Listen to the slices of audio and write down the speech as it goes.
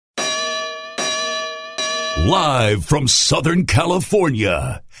Live from Southern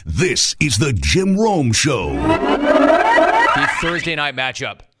California, this is the Jim Rome Show. The Thursday night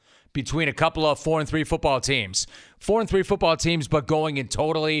matchup between a couple of 4-3 football teams. 4-3 football teams, but going in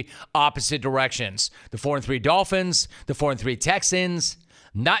totally opposite directions. The 4-3 Dolphins, the 4-3 Texans.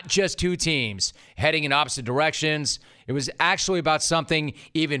 Not just two teams heading in opposite directions. It was actually about something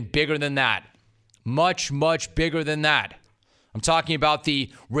even bigger than that. Much, much bigger than that. I'm talking about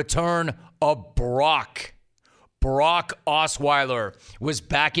the return of Brock. Brock Osweiler was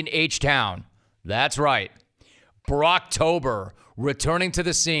back in H-Town. That's right. Brocktober returning to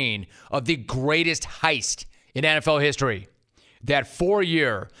the scene of the greatest heist in NFL history. That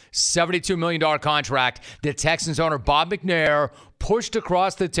 4-year, $72 million contract that Texans owner Bob McNair pushed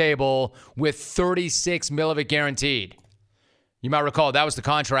across the table with $36 million of it guaranteed. You might recall that was the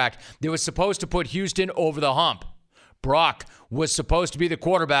contract that was supposed to put Houston over the hump. Brock was supposed to be the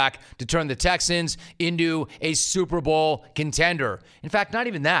quarterback to turn the Texans into a Super Bowl contender. In fact, not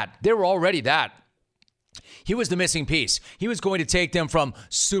even that. They were already that. He was the missing piece. He was going to take them from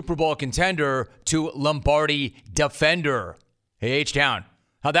Super Bowl contender to Lombardi defender. Hey, H-Town,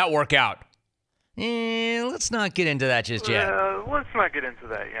 how'd that work out? Let's not get into that just yet. Let's not get into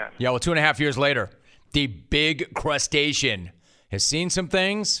that yet. Yeah, well, 2.5 years later, the big crustacean has seen some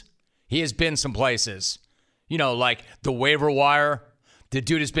things. He has been some places. You know, like the waiver wire. The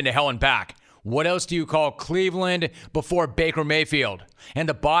dude has been to hell and back. What else do you call Cleveland before Baker Mayfield? And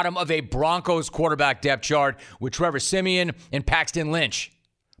the bottom of a Broncos quarterback depth chart with Trevor Siemian and Paxton Lynch.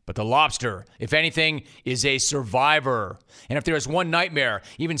 But the Lobster, if anything, is a survivor. And if there is one nightmare,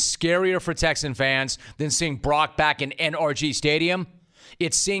 even scarier for Texan fans than seeing Brock back in NRG Stadium,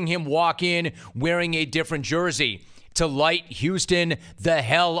 it's seeing him walk in wearing a different jersey to light Houston the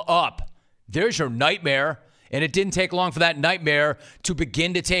hell up. There's your nightmare. And it didn't take long for that nightmare to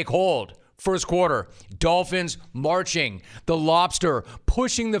begin to take hold. First quarter, Dolphins marching. The Lobster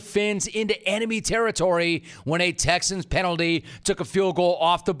pushing the Fins into enemy territory when a Texans penalty took a field goal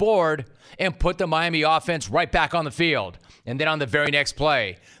off the board and put the Miami offense right back on the field. And then on the very next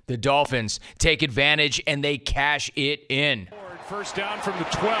play, the Dolphins take advantage and they cash it in. First down from the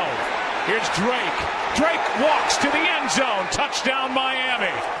 12. Here's Drake. Drake walks to the end zone. Touchdown,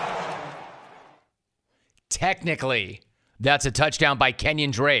 Miami. Technically, that's a touchdown by Kenyon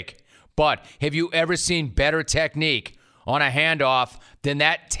Drake. But have you ever seen better technique on a handoff than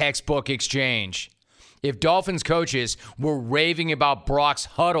that textbook exchange? If Dolphins coaches were raving about Brock's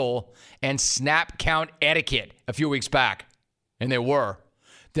huddle and snap count etiquette a few weeks back, and they were,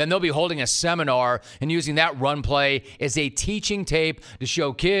 then they'll be holding a seminar and using that run play as a teaching tape to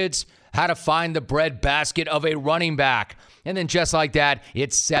show kids how to find the breadbasket of a running back. And then just like that,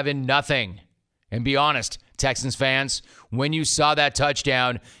 it's 7-0. And be honest, Texans fans, when you saw that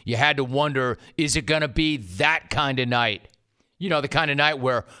touchdown, you had to wonder, is it going to be that kind of night? You know, the kind of night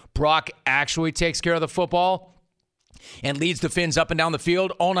where Brock actually takes care of the football and leads the Fins up and down the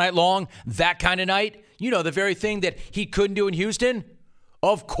field all night long? That kind of night? You know, the very thing that he couldn't do in Houston?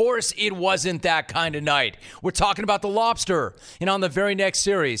 Of course it wasn't that kind of night. We're talking about the Lobster. And on the very next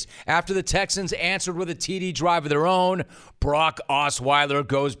series, after the Texans answered with a TD drive of their own, Brock Osweiler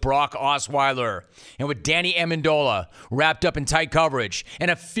goes Brock Osweiler. And with Danny Amendola wrapped up in tight coverage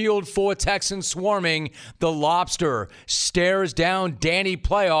and a field full of Texans swarming, the Lobster stares down Danny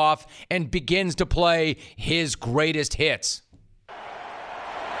playoff and begins to play his greatest hits.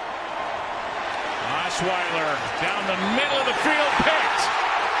 Osweiler down the middle of the field, picked.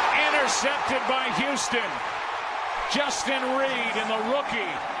 Intercepted by Houston. Justin Reed and the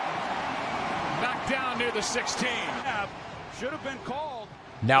rookie. Back down near the 16. Should have been called.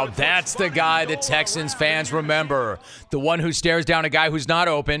 Now that's the guy the Texans fans remember. The one who stares down a guy who's not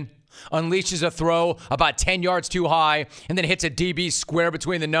open, unleashes a throw about 10 yards too high, and then hits a DB square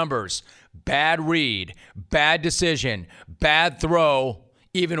between the numbers. Bad read, bad decision, bad throw,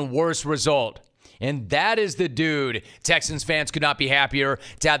 even worse result. And that is the dude Texans fans could not be happier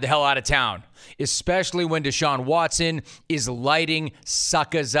to have the hell out of town, especially when Deshaun Watson is lighting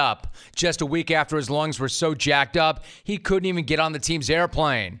suckers up. Just a week after his lungs were so jacked up, he couldn't even get on the team's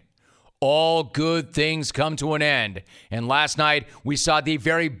airplane. All good things come to an end. And last night, we saw the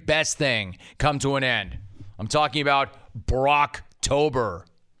very best thing come to an end. I'm talking about Brocktober.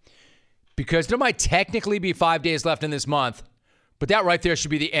 Because there might technically be 5 days left in this month, but that right there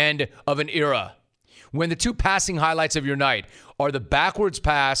should be the end of an era. When the two passing highlights of your night are the backwards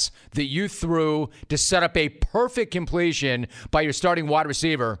pass that you threw to set up a perfect completion by your starting wide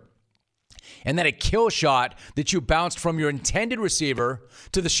receiver, and then a kill shot that you bounced from your intended receiver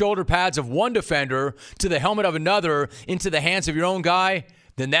to the shoulder pads of one defender to the helmet of another into the hands of your own guy,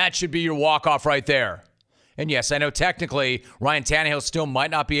 then that should be your walk-off right there. And yes, I know technically Ryan Tannehill still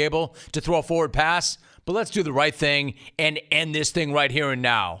might not be able to throw a forward pass, but let's do the right thing and end this thing right here and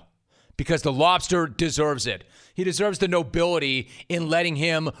now. Because the lobster deserves it. He deserves the nobility in letting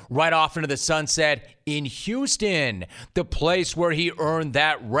him ride off into the sunset in Houston, the place where he earned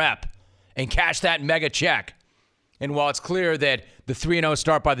that rep and cashed that mega check. And while it's clear that the 3-0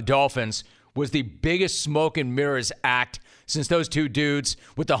 start by the Dolphins was the biggest smoke and mirrors act since those two dudes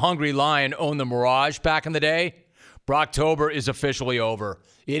with the Hungry Lion owned the Mirage back in the day, Brocktober is officially over.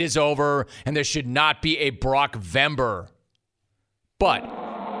 It is over, and there should not be a Brockvember. But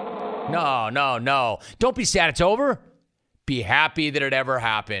no. Don't be sad it's over. Be happy that it ever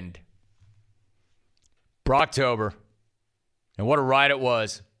happened. Brocktober. And what a ride it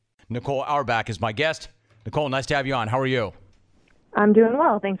was. Nicole Auerbach is my guest. Nicole, nice to have you on. How are you? I'm doing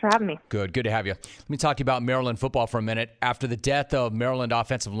well. Thanks for having me. Good to have you. Let me talk to you about Maryland football for a minute. After the death of Maryland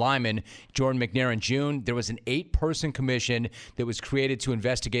offensive lineman Jordan McNair in June, there was an 8-person commission that was created to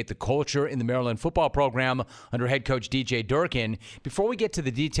investigate the culture in the Maryland football program under head coach DJ Durkin. Before we get to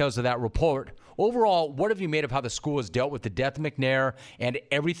the details of that report, overall, what have you made of how the school has dealt with the death of McNair and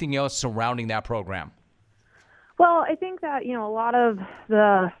everything else surrounding that program? Well, I think that, a lot of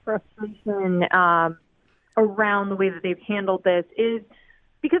the frustration around the way that they've handled this is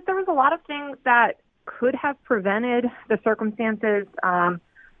because there was a lot of things that could have prevented the circumstances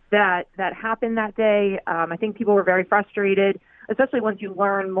that happened that day. I think people were very frustrated, especially once you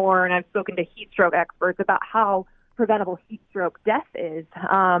learn more, and I've spoken to heat stroke experts about how preventable heat stroke death is.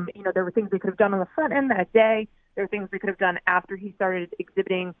 There were things they could have done on the front end that day. There were things they could have done after he started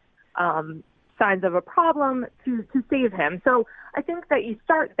exhibiting signs of a problem to save him. So I think that you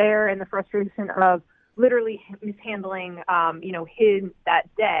start there in the frustration of literally mishandling, his that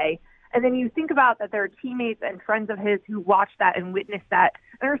day. And then you think about that there are teammates and friends of his who watched that and witnessed that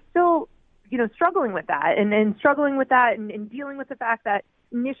and are still, struggling with that and struggling with that and dealing with the fact that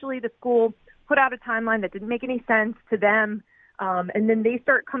initially the school put out a timeline that didn't make any sense to them. And then they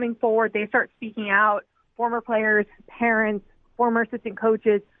start coming forward. They start speaking out. Former players, parents, former assistant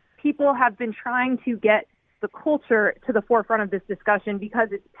coaches, people have been trying to get the culture to the forefront of this discussion because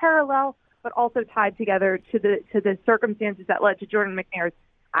it's parallel but also tied together to the circumstances that led to Jordan McNair's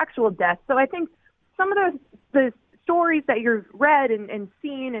actual death. So I think some of the stories that you've read and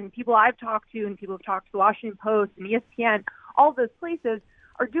seen and people I've talked to and people have talked to the Washington Post and ESPN, all of those places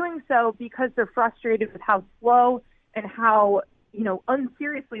are doing so because they're frustrated with how slow and how,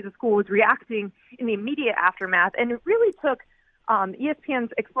 unseriously the school was reacting in the immediate aftermath. And it really took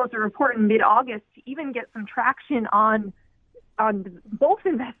ESPN's explosive report in mid-August to even get some traction on both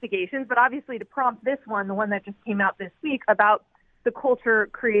investigations, but obviously to prompt this one, the one that just came out this week, about the culture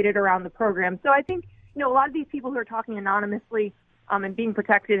created around the program. So I think, a lot of these people who are talking anonymously and being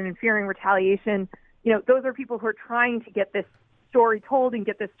protected and fearing retaliation, those are people who are trying to get this story told and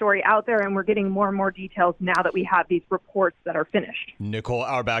get this story out there, and we're getting more and more details now that we have these reports that are finished. Nicole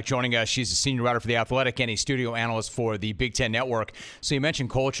Auerbach joining us. She's a senior writer for The Athletic and a studio analyst for the Big Ten Network. So you mentioned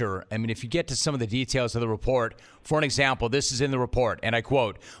culture. I mean, if you get to some of the details of the report, for an example, this is in the report, and I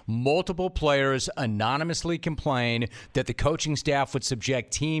quote, multiple players anonymously complain that the coaching staff would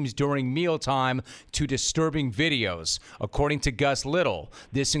subject teams during mealtime to disturbing videos. According to Gus Little,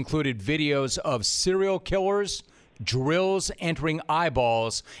 this included videos of serial killers, drills entering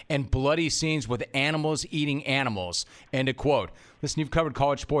eyeballs, and bloody scenes with animals eating animals. End of quote. Listen, you've covered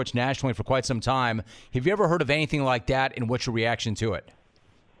college sports nationally for quite some time. Have you ever heard of anything like that, and what's your reaction to it?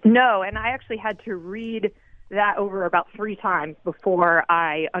 No, and I actually had to read that over about 3 times before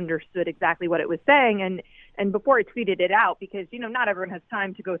I understood exactly what it was saying and before I tweeted it out because, not everyone has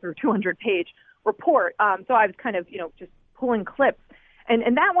time to go through a 200-page report. So I was kind of, just pulling clips.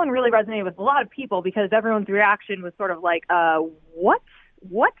 And that one really resonated with a lot of people because everyone's reaction was sort of like, what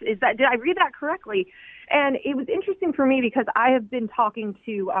is that? Did I read that correctly? And it was interesting for me because I have been talking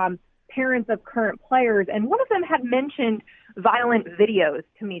to parents of current players, and one of them had mentioned violent videos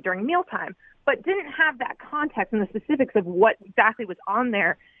to me during mealtime, but didn't have that context and the specifics of what exactly was on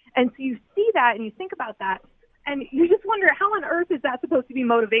there. And so you see that and you think about that, and you just wonder, how on earth is that supposed to be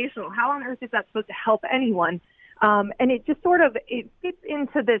motivational? How on earth is that supposed to help anyone? And it just sort of, it fits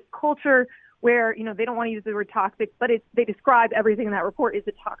into this culture where, they don't want to use the word toxic, but they describe everything in that report as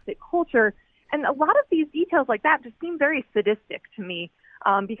a toxic culture. And a lot of these details like that just seem very sadistic to me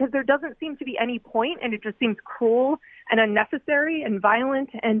because there doesn't seem to be any point, and it just seems cruel and unnecessary and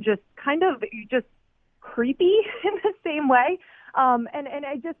violent and just kind of just creepy in the same way. And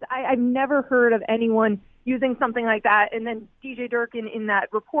I've never heard of anyone using something like that. And then DJ Durkin in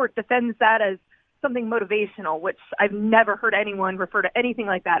that report defends that as something motivational, which I've never heard anyone refer to anything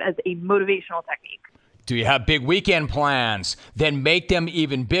like that as a motivational technique. Do you have big weekend plans? Then make them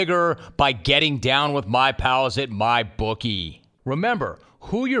even bigger by getting down with my pals at MyBookie. Remember,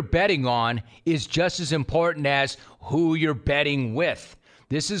 who you're betting on is just as important as who you're betting with.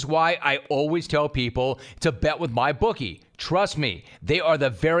 This is why I always tell people to bet with MyBookie. Trust me, they are the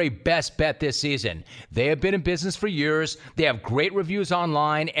very best bet this season. They have been in business for years, they have great reviews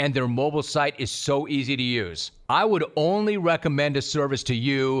online, and their mobile site is so easy to use. I would only recommend a service to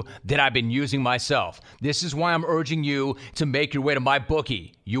you that I've been using myself. This is why I'm urging you to make your way to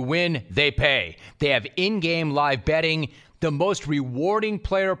MyBookie. You win, they pay. They have in-game live betting, the most rewarding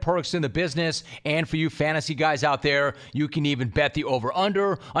player perks in the business, and for you fantasy guys out there, you can even bet the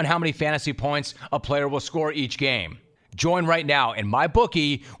over-under on how many fantasy points a player will score each game. Join right now, and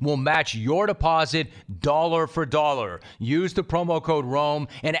MyBookie will match your deposit dollar for dollar. Use the promo code ROME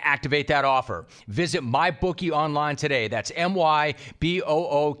and activate that offer. Visit MyBookie online today. That's MyBookie.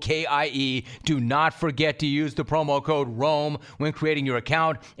 Do not forget to use the promo code ROME when creating your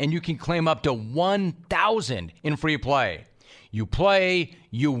account, and you can claim up to $1,000 in free play. You play,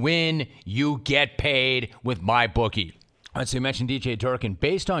 you win, you get paid with MyBookie. All right, so you mentioned DJ Durkin.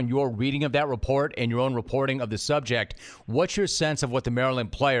 Based on your reading of that report and your own reporting of the subject, what's your sense of what the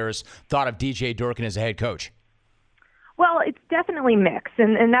Maryland players thought of DJ Durkin as a head coach? Well, it's definitely mixed,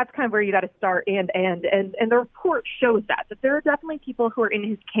 and that's kind of where you got to start. And the report shows that there are definitely people who are in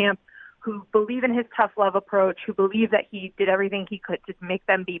his camp who believe in his tough love approach, who believe that he did everything he could to make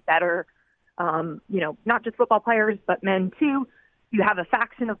them be better. Not just football players, but men too. You have a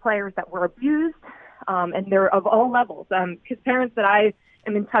faction of players that were abused, and they're of all levels. Because parents that I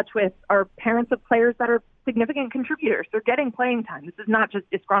am in touch with are parents of players that are significant contributors. They're getting playing time. This is not just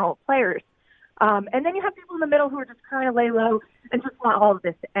disgruntled players. And then you have people in the middle who are just trying to lay low and just want all of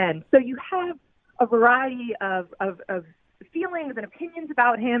this to end. So you have a variety of feelings and opinions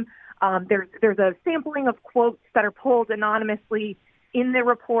about him. There's a sampling of quotes that are pulled anonymously in the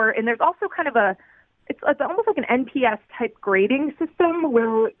report, and there's also kind of it's almost like an NPS type grading system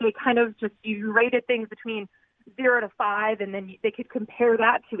where they kind of just, you rated things between 0 to 5, and then they could compare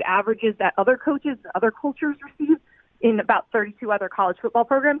that to averages that other coaches, other cultures receive in about 32 other college football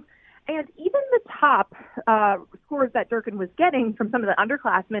programs. And even the top scores that Durkin was getting from some of the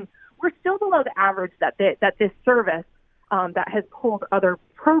underclassmen were still below the average that this service that has pulled other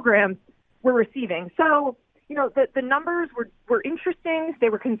programs were receiving. So, the numbers were interesting. They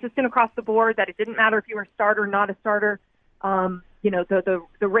were consistent across the board, that it didn't matter if you were a starter or not a starter. The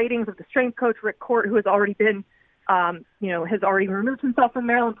ratings of the strength coach, Rick Court, who has already been, has already removed himself from the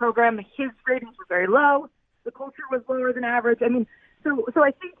Maryland program. His ratings were very low. The culture was lower than average. I mean, so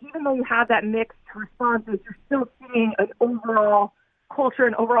I think even though you have that mixed responses, you're still seeing an overall culture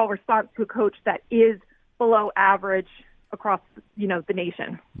and overall response to a coach that is below average across, the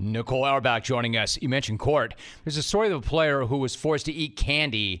nation. Nicole Auerbach joining us. You mentioned Court. There's a story of a player who was forced to eat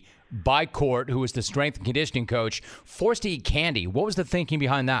candy by Court, who was the strength and conditioning coach, forced to eat candy. What was the thinking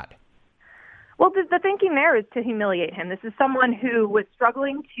behind that? Well, the thinking there is to humiliate him. This is someone who was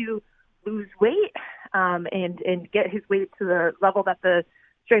struggling to lose weight and get his weight to the level that the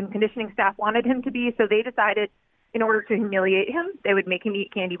strength and conditioning staff wanted him to be. So they decided, in order to humiliate him, they would make him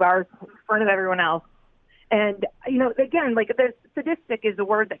eat candy bars in front of everyone else. And, again, the sadistic is a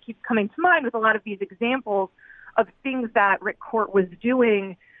word that keeps coming to mind with a lot of these examples of things that Rick Court was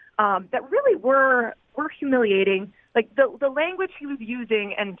doing that really were humiliating. Like the language he was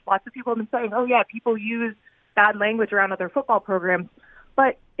using, and lots of people have been saying, oh, yeah, people use bad language around other football programs.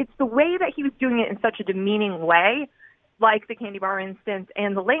 But it's the way that he was doing it in such a demeaning way, like the candy bar instance,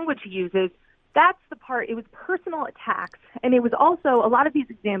 and the language he uses. That's the part. It was personal attacks. And it was also a lot of these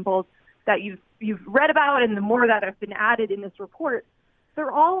examples that you've read about, and the more that have been added in this report,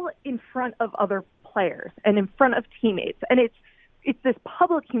 they're all in front of other players and in front of teammates. And it's this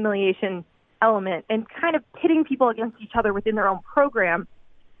public humiliation element and kind of pitting people against each other within their own program.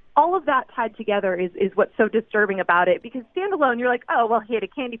 All of that tied together is what's so disturbing about it, because standalone, you're like, oh, well, he had a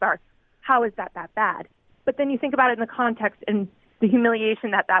candy bar. How is that bad? But then you think about it in the context and the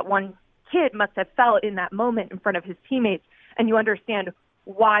humiliation that one kid must have felt in that moment in front of his teammates, and you understand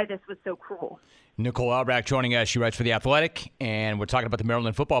why this was so cruel. Nicole Auerbach joining us. She writes for The Athletic, and we're talking about the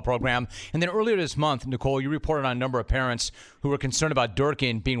Maryland football program. And then earlier this month, Nicole, you reported on a number of parents who were concerned about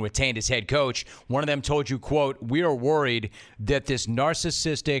Durkin being retained as head coach. One of them told you, quote, "We are worried that this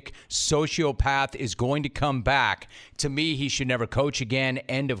narcissistic sociopath is going to come back. To me, he should never coach again,"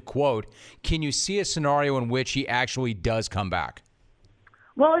 end of quote. Can you see a scenario in which he actually does come back?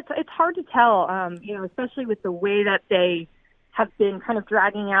 Well, it's hard to tell, especially with the way that they have been kind of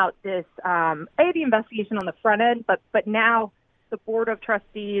dragging out this, the investigation on the front end, but now the Board of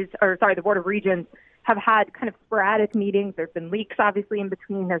Regents have had kind of sporadic meetings. There's been leaks, obviously, in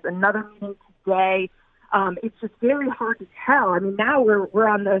between. There's another meeting today. It's just very hard to tell. I mean, now we're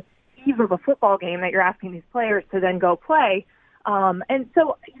on the eve of a football game that you're asking these players to then go play. And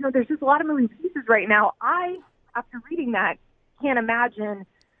so, there's just a lot of moving pieces right now. I, after reading that, can't imagine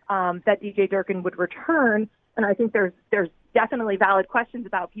that DJ Durkin would return. And I think there's definitely valid questions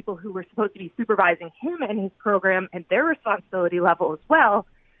about people who were supposed to be supervising him and his program and their responsibility level as well,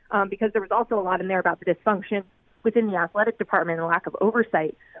 because there was also a lot in there about the dysfunction within the athletic department and lack of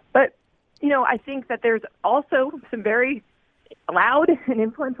oversight. But, I think that there's also some very loud and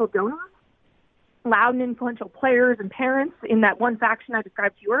influential donors, loud and influential players and parents in that one faction I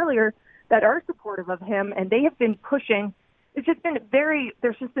described to you earlier that are supportive of him, and they have been pushing. It's just been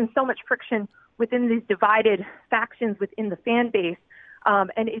there's just been so much friction within these divided factions within the fan base.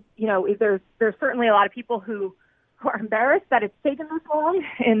 And there's certainly a lot of people who are embarrassed that it's taken this long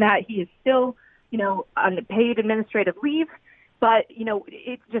and that he is still, on paid administrative leave. But,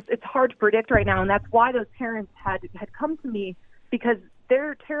 it's hard to predict right now. And that's why those parents had come to me, because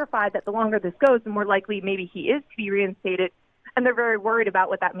they're terrified that the longer this goes, the more likely maybe he is to be reinstated. And they're very worried about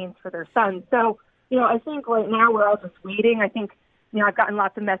what that means for their son. So, I think right now we're all just waiting. I think, I've gotten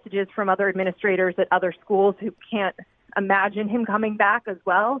lots of messages from other administrators at other schools who can't imagine him coming back as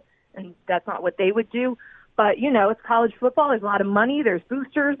well. And that's not what they would do. But, it's college football. There's a lot of money. There's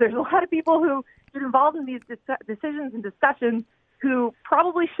boosters. There's a lot of people who get involved in these decisions and discussions who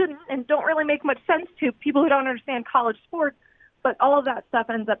probably shouldn't and don't really make much sense to people who don't understand college sports. But all of that stuff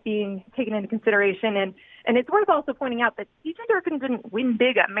ends up being taken into consideration. And it's worth also pointing out that DJ Durkin didn't win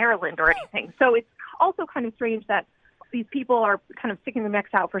big at Maryland or anything. So it's also kind of strange that these people are kind of sticking their necks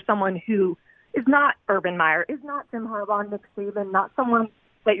out for someone who is not Urban Meyer, is not Jim Harbaugh, Nick Saban, not someone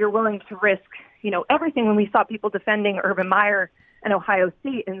that you're willing to risk, everything. When we saw people defending Urban Meyer and Ohio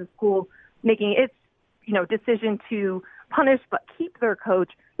State in the school making its, decision to punish but keep their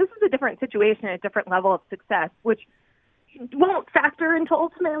coach, this is a different situation, a different level of success, which won't factor into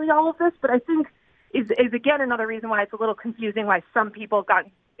ultimately all of this, but I think is again another reason why it's a little confusing why some people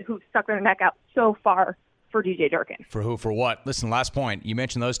who stuck their neck out so far for DJ Durkin. For who? For what? Listen, last point. You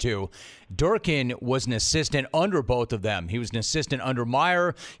mentioned those two. Durkin was an assistant under both of them. He was an assistant under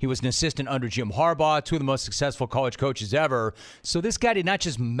Meyer. He was an assistant under Jim Harbaugh, two of the most successful college coaches ever. So this guy did not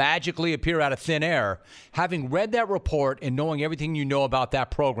just magically appear out of thin air. Having read that report and knowing everything you know about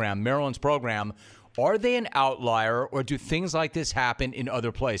that program, Maryland's program, are they an outlier, or do things like this happen in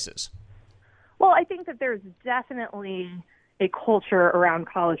other places? Well, I think that there's definitely a culture around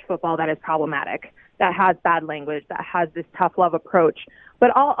college football that is problematic, that has bad language, that has this tough love approach. But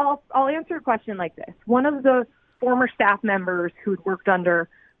I'll answer your question like this. One of the former staff members who'd worked under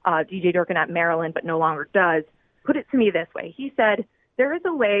DJ Durkin at Maryland but no longer does put it to me this way. He said, there is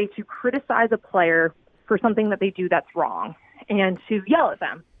a way to criticize a player for something that they do that's wrong and to yell at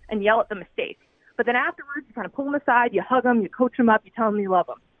them and yell at the mistakes. But then afterwards, you kind of pull them aside, you hug them, you coach them up, you tell them you love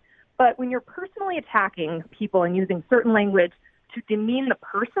them. But when you're personally attacking people and using certain language to demean the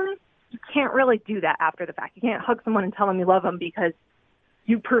person, you can't really do that after the fact. You can't hug someone and tell them you love them because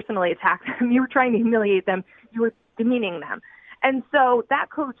you personally attacked them. You were trying to humiliate them. You were demeaning them. And so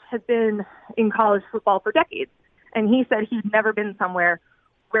that coach has been in college football for decades. And he said he'd never been somewhere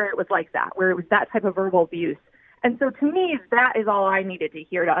where it was like that, where it was that type of verbal abuse. And so to me, that is all I needed to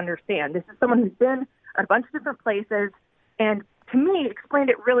hear to understand. This is someone who's been at a bunch of different places and to me explained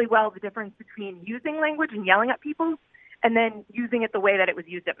it really well, the difference between using language and yelling at people and then using it the way that it was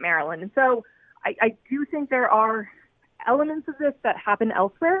used at Maryland. And so I do think there are elements of this that happen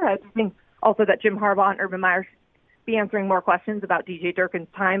elsewhere. I do think also that Jim Harbaugh and Urban Meyer should be answering more questions about DJ Durkin's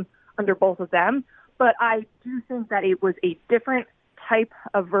time under both of them. But I do think that it was a different type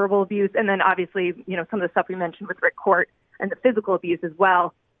of verbal abuse. And then obviously, some of the stuff we mentioned with Rick Court and the physical abuse as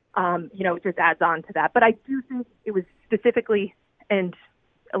well, it just adds on to that. But I do think it was specifically and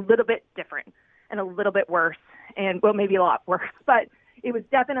a little bit different and a little bit worse and, well, maybe a lot worse. But it was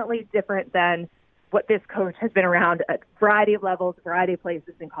definitely different than what this coach has been around at a variety of levels, a variety of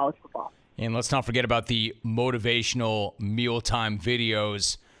places in college football. And let's not forget about the motivational mealtime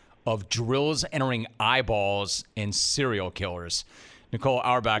videos of drills entering eyeballs and serial killers. Nicole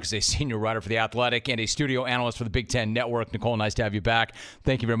Auerbach is a senior writer for The Athletic and a studio analyst for the Big Ten Network. Nicole, nice to have you back.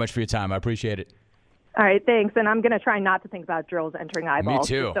 Thank you very much for your time. I appreciate it. All right, thanks. And I'm going to try not to think about drills entering eyeballs.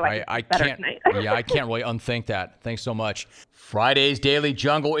 Me too. So I can't. I can't really unthink that. Thanks so much. Friday's Daily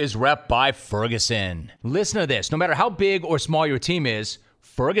Jungle is rep by Ferguson. Listen to this. No matter how big or small your team is,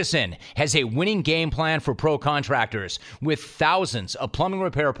 Ferguson has a winning game plan for pro contractors with thousands of plumbing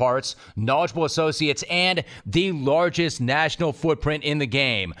repair parts, knowledgeable associates, and the largest national footprint in the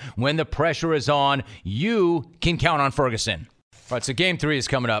game. When the pressure is on, you can count on Ferguson. All right, so Game 3 is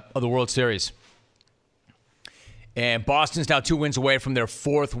coming up of the World Series. And Boston's now 2 wins away from their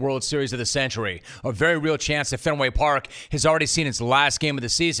 4th World Series of the century. A very real chance that Fenway Park has already seen its last game of the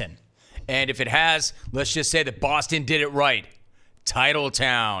season. And if it has, let's just say that Boston did it right.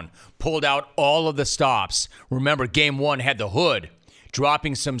 Titletown pulled out all of the stops. Remember, Game 1 had the hood,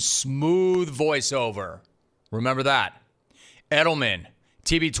 dropping some smooth voiceover. Remember that. Edelman,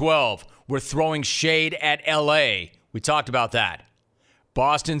 TB12, were throwing shade at L.A. We talked about that.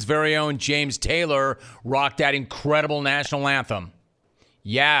 Boston's very own James Taylor rocked that incredible national anthem.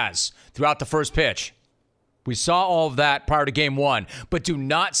 Yaz, throughout the first pitch. We saw all of that prior to Game 1, but do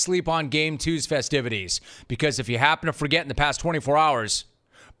not sleep on Game 2's festivities, because if you happen to forget in the past 24 hours,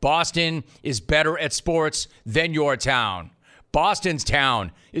 Boston is better at sports than your town. Boston's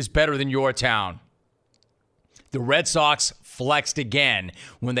town is better than your town. The Red Sox flexed again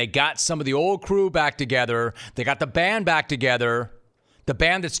when they got some of the old crew back together. They got the band back together, the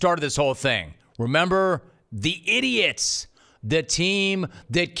band that started this whole thing. Remember, the Idiots, the team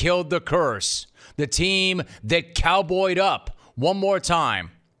that killed the curse. The team that cowboyed up one more time.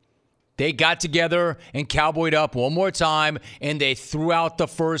 They got together and cowboyed up one more time, and they threw out the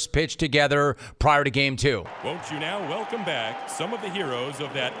first pitch together prior to Game 2. Won't you now welcome back some of the heroes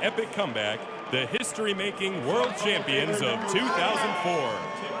of that epic comeback, the history-making world champions of 2004.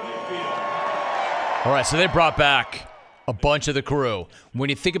 All right, so they brought back a bunch of the crew. When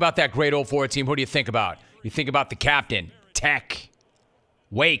you think about that great 04 team, who do you think about? You think about the captain, Tech,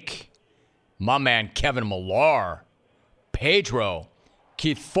 Wake, my man Kevin Millar, Pedro,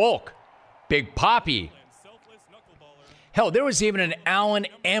 Keith Folk, Big Poppy. Hell, there was even an Alan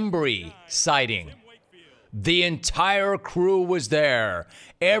Embry sighting. The entire crew was there.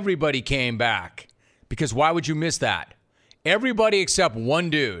 Everybody came back. Because why would you miss that? Everybody except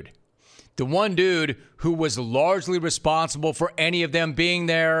one dude. The one dude who was largely responsible for any of them being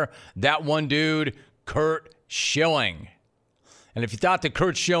there, that one dude, Curt Schilling. And if you thought that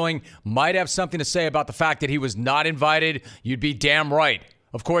Curt Schilling might have something to say about the fact that he was not invited, you'd be damn right.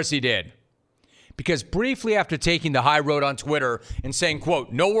 Of course he did. Because briefly after taking the high road on Twitter and saying,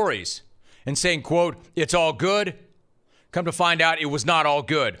 quote, no worries, and saying, quote, it's all good, come to find out it was not all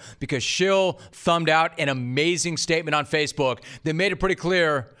good. Because Schill thumbed out an amazing statement on Facebook that made it pretty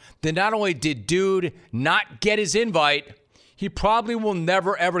clear that not only did dude not get his invite, he probably will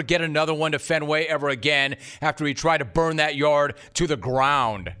never, ever get another one to Fenway ever again after he tried to burn that yard to the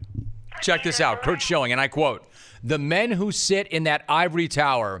ground. Check this out, Curt Schilling, and I quote, the men who sit in that ivory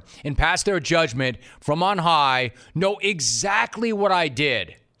tower and pass their judgment from on high know exactly what I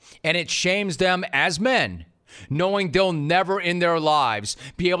did, and it shames them as men, knowing they'll never in their lives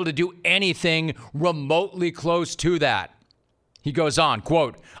be able to do anything remotely close to that. He goes on,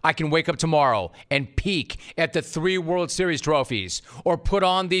 quote, I can wake up tomorrow and peek at the 3 World Series trophies or put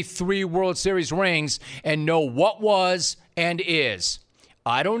on the 3 World Series rings and know what was and is.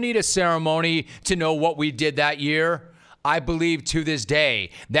 I don't need a ceremony to know what we did that year. I believe to this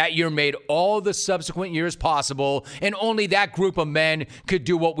day that year made all the subsequent years possible, and only that group of men could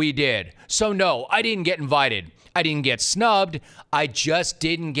do what we did. So no, I didn't get invited. I didn't get snubbed. I just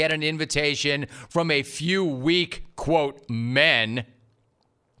didn't get an invitation from a few weak, quote, men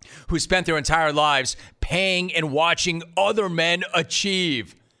who spent their entire lives paying and watching other men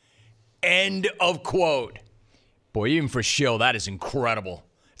achieve. End of quote. Boy, even for Schill, that is incredible.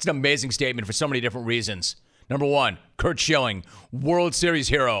 It's an amazing statement for so many different reasons. Number one, Curt Schilling, World Series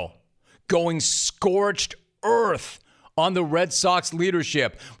hero, going scorched earth on the Red Sox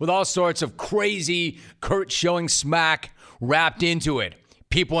leadership with all sorts of crazy Curt Schilling smack wrapped into it.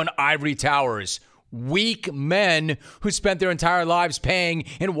 People in ivory towers, weak men who spent their entire lives paying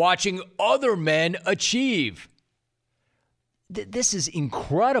and watching other men achieve. This is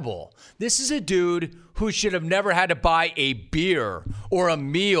incredible. This is a dude who should have never had to buy a beer or a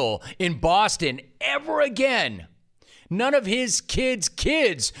meal in Boston ever again. None of his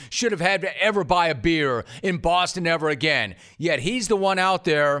kids should have had to ever buy a beer in Boston ever again. Yet he's the one out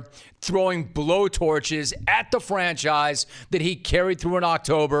there throwing blowtorches at the franchise that he carried through in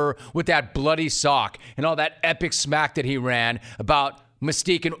October with that bloody sock and all that epic smack that he ran about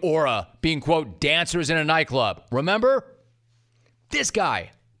Mystique and Aura being, quote, dancers in a nightclub. Remember? This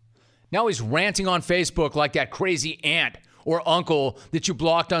guy. Now he's ranting on Facebook like that crazy aunt or uncle that you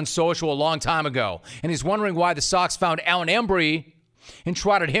blocked on social a long time ago. And he's wondering why the Sox found Alan Embry and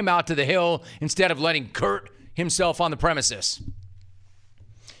trotted him out to the hill instead of letting Curt himself on the premises.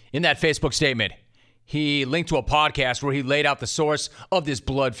 In that Facebook statement, he linked to a podcast where he laid out the source of this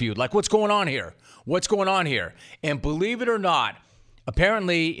blood feud. Like, what's going on here? What's going on here? And believe it or not,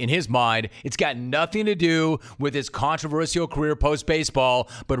 apparently, in his mind, it's got nothing to do with his controversial career post-baseball,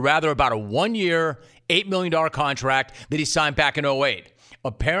 but rather about a 1-year, $8 million contract that he signed back in 2008.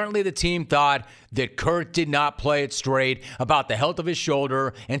 Apparently, the team thought that Kurt did not play it straight about the health of his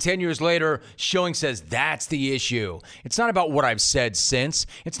shoulder, and 10 years later, Schilling says that's the issue. It's not about what I've said since.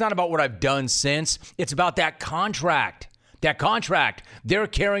 It's not about what I've done since. It's about that contract. That contract. They're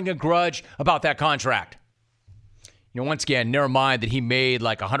carrying a grudge about that contract. You know, once again, never mind that he made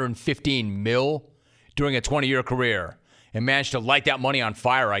like $115 million during a 20-year career and managed to light that money on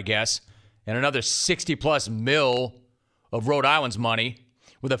fire, I guess, and another 60-plus million of Rhode Island's money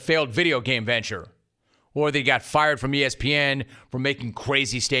with a failed video game venture, or that he got fired from ESPN for making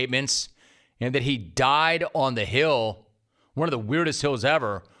crazy statements, and that he died on the Hill, one of the weirdest hills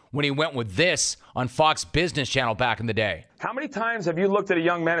ever, when he went with this on Fox Business Channel back in the day. How many times have you looked at a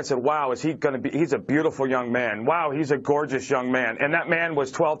young man and said, wow, is he going to be, he's a beautiful young man. Wow, he's a gorgeous young man. And that man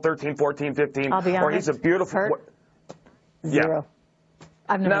was 12, 13, 14, 15. I'll be honest, or he's a beautiful. Zero.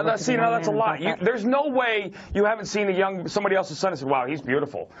 I've never that's a lot. There's no way you haven't seen somebody else's son and said, wow, he's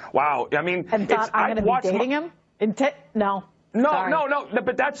beautiful. Wow. I mean, and thought I'm going to be dating him? No. No.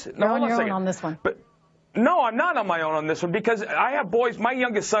 But that's You're on your own on this one. But no, I'm not on my own on this one because I have boys. My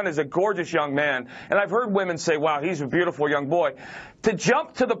youngest son is a gorgeous young man, and I've heard women say, wow, he's a beautiful young boy. To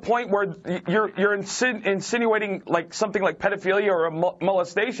jump to the point where you're insinuating like something like pedophilia or a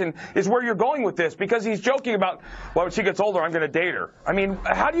molestation is where you're going with this, because he's joking about, well, when she gets older, I'm going to date her. I mean,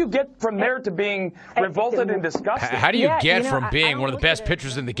 how do you get from there to being revolted and disgusted? How do you get from being one of the best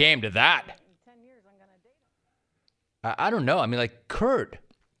pitchers in the game to that? I don't know. I mean, like Kurt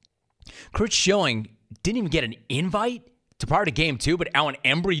Schilling didn't even get an invite to part of Game 2, but Alan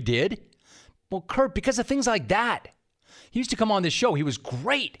Embry did. Well, Kurt, because of things like that. He used to come on this show. He was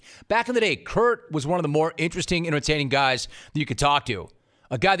great. Back in the day, Kurt was one of the more interesting, entertaining guys that you could talk to.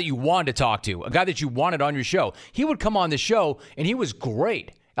 A guy that you wanted to talk to. A guy that you wanted on your show. He would come on the show, and he was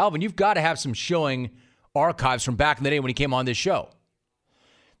great. Alvin, you've got to have some Schilling archives from back in the day when he came on this show.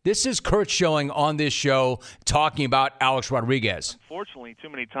 This is Kurt Schilling on this show talking about Alex Rodriguez. Unfortunately, too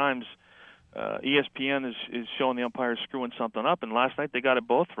many times ESPN is showing the umpires screwing something up, and last night they got it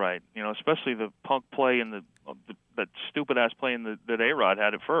both right. You know, especially the punk play and that stupid ass play that A-Rod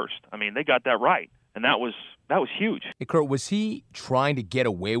had at first. I mean, they got that right, and that was huge. Hey, Kurt, was he trying to get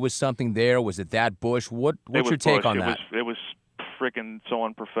away with something there? Was it that Bush? What's your take on that? It was freaking so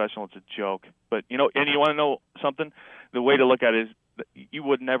unprofessional. It's a joke. But you know, and you want to know something? The way to look at it is that you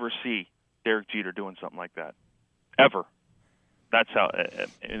would never see Derek Jeter doing something like that ever. That's how.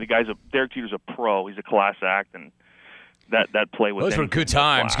 And Derek Jeter's a pro. He's a class act, and that play was. Those were good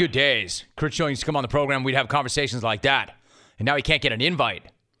times, good days. Kurt Schilling used to come on the program. We'd have conversations like that, and now he can't get an invite.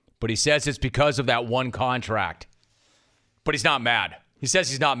 But he says it's because of that one contract. But he's not mad. He says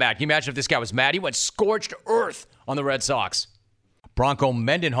he's not mad. Can you imagine if this guy was mad? He went scorched earth on the Red Sox. Bronco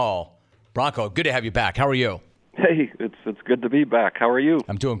Mendenhall. Bronco, good to have you back. How are you? Hey, it's good to be back. How are you?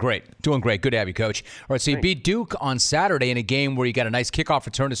 I'm doing great. Doing great. Good to have you, Coach. All right, so you beat Duke on Saturday in a game where you got a nice kickoff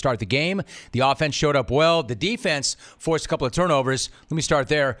return to start the game. The offense showed up well. The defense forced a couple of turnovers. Let me start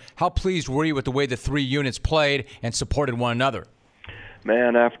there. How pleased were you with the way the three units played and supported one another?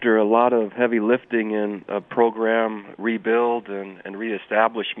 Man, after a lot of heavy lifting and a program rebuild and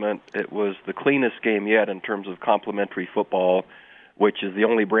reestablishment, it was the cleanest game yet in terms of complementary football, which is the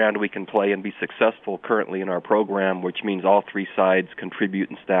only brand we can play and be successful currently in our program, which means all three sides contribute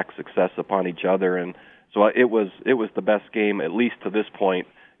and stack success upon each other. And so it was the best game, at least to this point,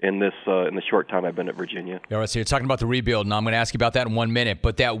 in the short time I've been at Virginia. All right, so you're talking about the rebuild, and I'm going to ask you about that in 1 minute.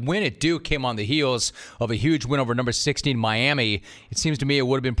 But that win at Duke came on the heels of a huge win over number 16 Miami. It seems to me it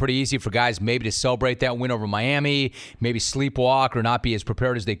would have been pretty easy for guys maybe to celebrate that win over Miami, maybe sleepwalk or not be as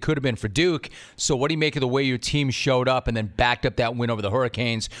prepared as they could have been for Duke. So what do you make of the way your team showed up and then backed up that win over the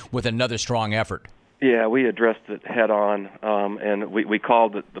Hurricanes with another strong effort? Yeah, we addressed it head on, and we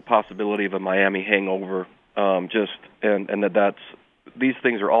called it the possibility of a Miami hangover. That's these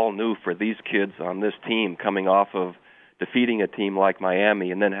things are all new for these kids on this team, coming off of defeating a team like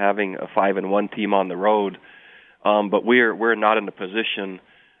Miami and then having a 5-1 team on the road. But we're not in a position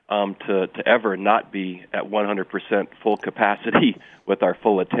to ever not be at 100% full capacity with our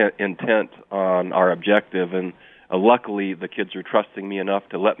full intent on our objective. And luckily, the kids are trusting me enough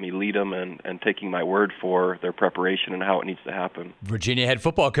to let me lead them and taking my word for their preparation and how it needs to happen. Virginia head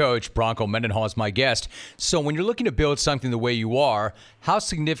football coach Bronco Mendenhall is my guest. So when you're looking to build something the way you are, how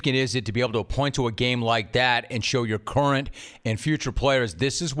significant is it to be able to point to a game like that and show your current and future players,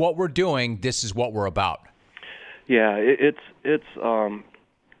 this is what we're doing, this is what we're about? Yeah, it's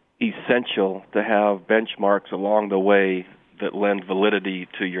essential to have benchmarks along the way that lend validity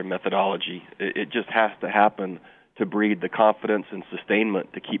to your methodology. It just has to happen to breed the confidence and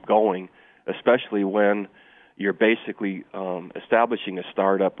sustainment to keep going, especially when you're basically establishing a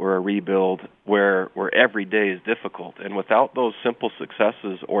startup or a rebuild where every day is difficult. And without those simple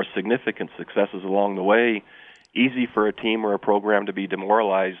successes or significant successes along the way, easy for a team or a program to be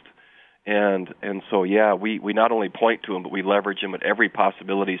demoralized. And so, yeah, we not only point to them, but we leverage them at every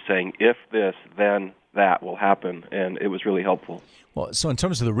possibility, saying, if this, then that will happen. And it was really helpful. Well, so in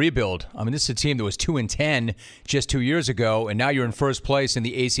terms of the rebuild, I mean, this is a team that was 2-10 just 2 years ago, and now you're in first place in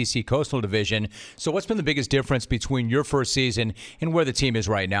the ACC Coastal Division. So what's been the biggest difference between your first season and where the team is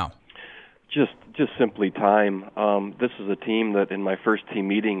right now? Just simply time. This is a team that in my first team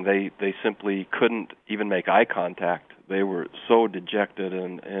meeting, they simply couldn't even make eye contact. They were so dejected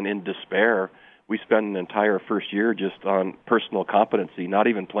and in despair. We spent an entire first year just on personal competency, not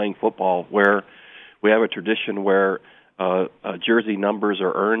even playing football, where we have a tradition where jersey numbers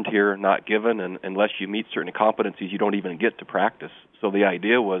are earned here, not given, and unless you meet certain competencies, you don't even get to practice. So the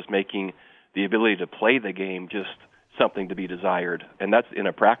idea was making the ability to play the game just something to be desired, and that's in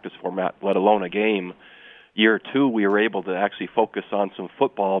a practice format, let alone a game. Year two, we were able to actually focus on some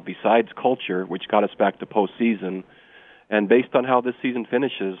football besides culture, which got us back to postseason. And based on how this season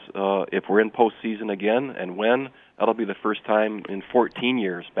finishes, if we're in postseason again, and when, that'll be the first time in 14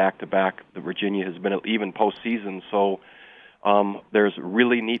 years back-to-back that Virginia has been even postseason. So there's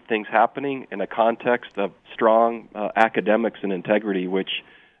really neat things happening in a context of strong academics and integrity, which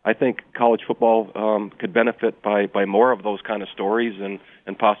I think college football could benefit by more of those kind of stories and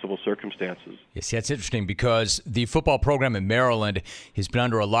possible circumstances. Yes, that's interesting because the football program in Maryland has been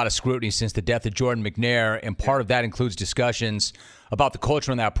under a lot of scrutiny since the death of Jordan McNair, and part of that includes discussions about the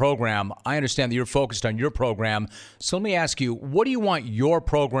culture in that program. I understand that you're focused on your program, so let me ask you, what do you want your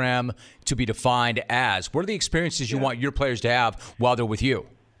program to be defined as? What are the experiences you want your players to have while they're with you?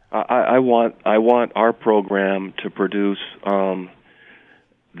 I want our program to produce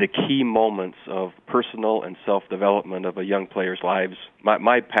the key moments of personal and self-development of a young player's lives.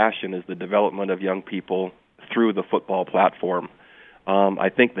 My passion is the development of young people through the football platform. I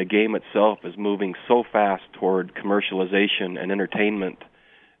think the game itself is moving so fast toward commercialization and entertainment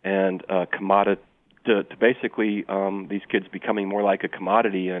and to basically these kids becoming more like a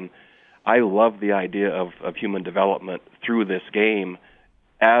commodity. And I love the idea of human development through this game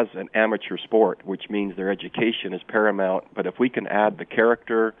as an amateur sport, which means their education is paramount. But if we can add the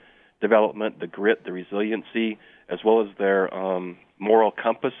character development, the grit, the resiliency, as well as their moral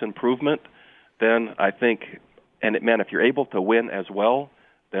compass improvement, then I think, if you're able to win as well,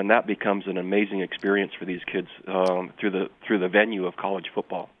 then that becomes an amazing experience for these kids through the venue of college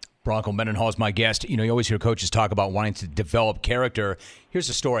football. Bronco Mendenhall is my guest. You always hear coaches talk about wanting to develop character. Here's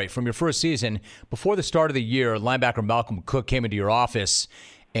a story from your first season. Before the start of the year, linebacker Malcolm Cook came into your office,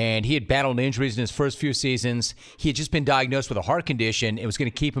 and he had battled injuries in his first few seasons. He had just been diagnosed with a heart condition. It was going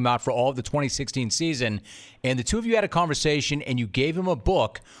to keep him out for all of the 2016 season. And the two of you had a conversation, and you gave him a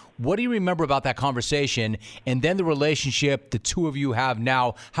book. What do you remember about that conversation? And then the relationship the two of you have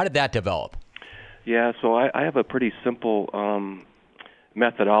now, how did that develop? Yeah, so I have a pretty simple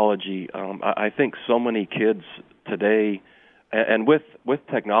methodology. I think so many kids today, and with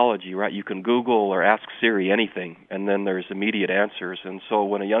technology, right, you can Google or ask Siri anything, and then there's immediate answers. And so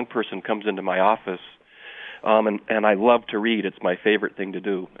when a young person comes into my office, and I love to read, it's my favorite thing to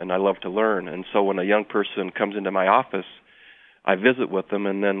do, and I love to learn. And so when a young person comes into my office, I visit with them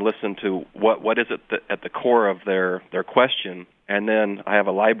and then listen to what is it at the core of their question. And then I have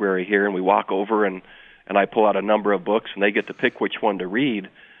a library here, and we walk over and I pull out a number of books, and they get to pick which one to read.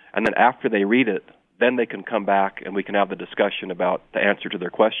 And then after they read it, then they can come back, and we can have the discussion about the answer to their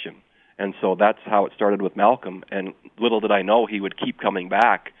question. And so that's how it started with Malcolm. And little did I know he would keep coming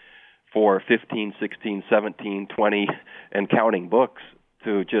back for 15, 16, 17, 20, and counting books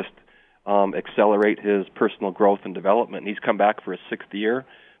to just accelerate his personal growth and development. And he's come back for his sixth year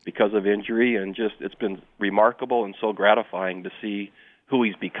because of injury, and just it's been remarkable and so gratifying to see who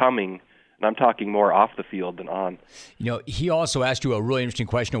he's becoming. And I'm talking more off the field than on. He also asked you a really interesting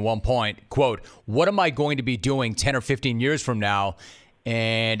question at one point, quote, what am I going to be doing 10 or 15 years from now?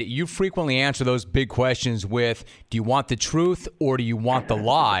 And you frequently answer those big questions with, do you want the truth or do you want the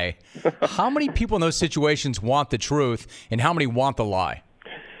lie? How many people in those situations want the truth, and how many want the lie?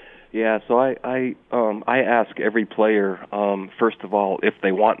 Yeah, so I ask every player, first of all, if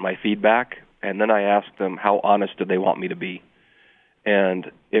they want my feedback, and then I ask them how honest do they want me to be.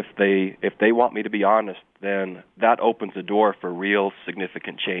 And if they want me to be honest, then that opens the door for real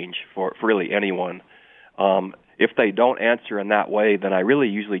significant change for really anyone. If they don't answer in that way, then I really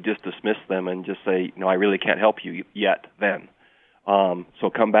usually just dismiss them and just say, I really can't help you yet then.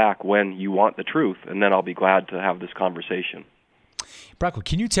 So come back when you want the truth, and then I'll be glad to have this conversation. Bronco,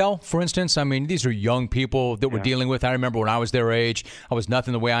 can you tell, for instance, these are young people that we're dealing with. I remember when I was their age, I was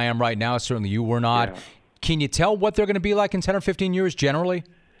nothing the way I am right now. Certainly you were not. Yeah. Can you tell what they're going to be like in 10 or 15 years generally?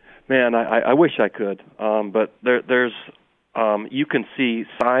 Man, I wish I could. But there's you can see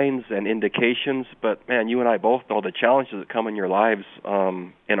signs and indications, but, man, you and I both know the challenges that come in your lives,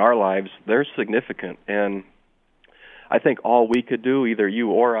 in our lives, they're significant. And I think all we could do, either you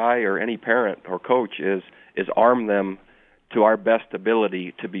or I or any parent or coach, is arm them to our best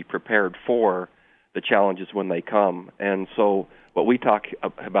ability to be prepared for the challenges when they come. And so what we talk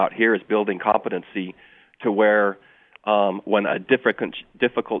about here is building competency to where when a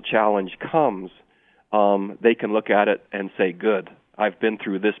difficult challenge comes, they can look at it and say, good, I've been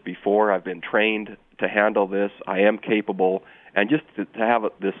through this before, I've been trained to handle this, I am capable, and just to have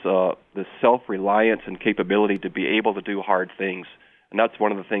this self-reliance and capability to be able to do hard things. And that's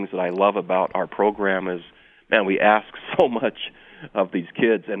one of the things that I love about our program is, man, we ask so much of these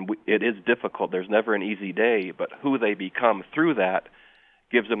kids, and it is difficult. There's never an easy day, but who they become through that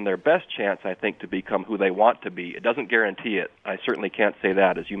gives them their best chance, I think, to become who they want to be. It doesn't guarantee it. I certainly can't say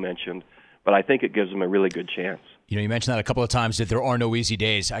that, as you mentioned, but I think it gives them a really good chance. You mentioned that a couple of times, that there are no easy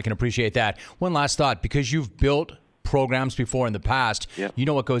days. I can appreciate that. One last thought, because you've built programs before in the past, You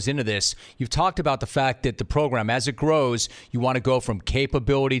know what goes into this. You've talked about the fact that the program, as it grows, you want to go from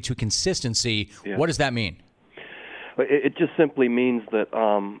capability to consistency. Yeah. What does that mean? It just simply means that,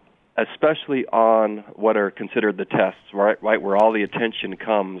 especially on what are considered the tests, right, where all the attention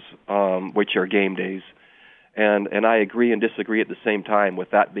comes, which are game days, and I agree and disagree at the same time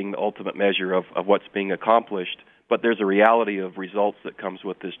with that being the ultimate measure of what's being accomplished. But there's a reality of results that comes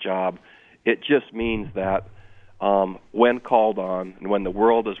with this job. It just means that when called on and when the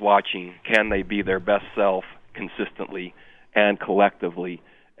world is watching, can they be their best self consistently and collectively?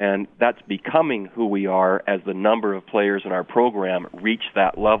 And that's becoming who we are as the number of players in our program reach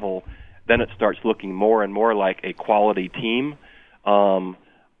that level. Then it starts looking more and more like a quality team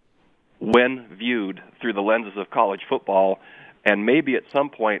when viewed through the lenses of college football. And maybe at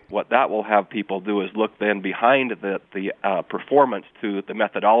some point what that will have people do is look then behind the performance to the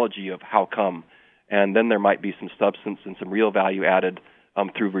methodology of how come. And then there might be some substance and some real value added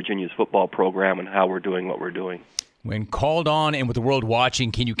through Virginia's football program and how we're doing what we're doing. When called on and with the world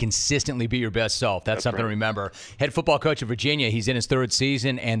watching, can you consistently be your best self? That's something to remember. Head football coach of Virginia, he's in his third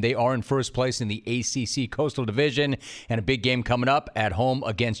season, and they are in first place in the ACC Coastal Division, and a big game coming up at home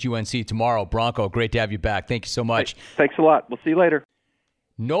against UNC tomorrow. Bronco, great to have you back. Thank you so much. Hey, thanks a lot. We'll see you later.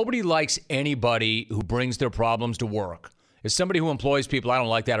 Nobody likes anybody who brings their problems to work. As somebody who employs people, I don't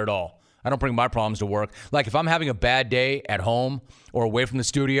like that at all. I don't bring my problems to work. Like if I'm having a bad day at home or away from the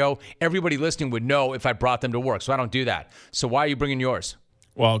studio, everybody listening would know if I brought them to work. So I don't do that. So why are you bringing yours?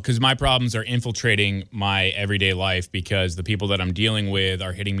 Well, because my problems are infiltrating my everyday life because the people that I'm dealing with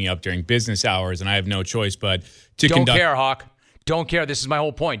are hitting me up during business hours, and I have no choice but to Don't care, Hawk. Don't care. This is my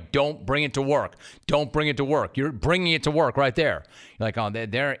whole point. Don't bring it to work. Don't bring it to work. You're bringing it to work right there. You're like, oh,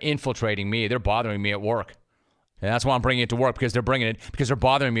 they're infiltrating me. They're bothering me at work. And that's why I'm bringing it to work, because they're bringing it, because they're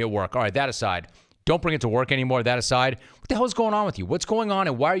bothering me at work. All right, that aside. Don't bring it to work anymore, that aside. What the hell is going on with you? What's going on,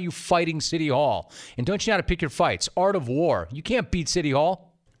 and why are you fighting City Hall? And don't you know how to pick your fights? Art of war. You can't beat City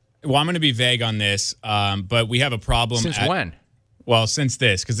Hall. Well, I'm going to be vague on this, but we have a problem. Since when? Well, since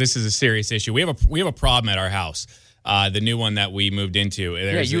this, because this is a serious issue. We have a problem at our house, the new one that we moved into.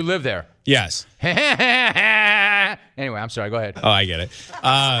 You live there. Yes. Anyway, I'm sorry. Go ahead. Oh, I get it.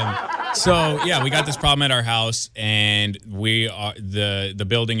 So we got this problem at our house, and we are the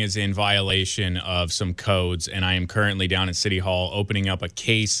building is in violation of some codes, and I am currently down at City Hall opening up a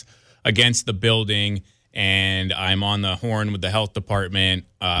case against the building, and I'm on the horn with the health department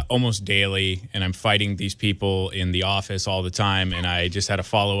almost daily, and I'm fighting these people in the office all the time, and I just had a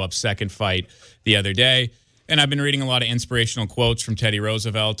follow-up second fight the other day. And I've been reading a lot of inspirational quotes from Teddy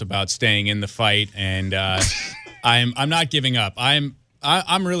Roosevelt about staying in the fight, and I'm not giving up. I'm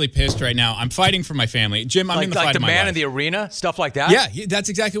I'm really pissed right now. I'm fighting for my family. Jim, I'm in the fight of my life. Like the man in the arena? Stuff like that? Yeah, that's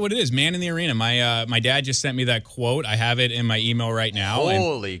exactly what it is. Man in the arena. My dad just sent me that quote. I have it in my email right now.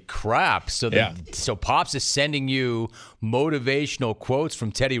 Holy crap. So Pops is sending you motivational quotes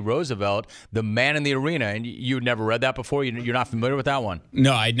from Teddy Roosevelt, the man in the arena. And you'd never read that before? You're not familiar with that one?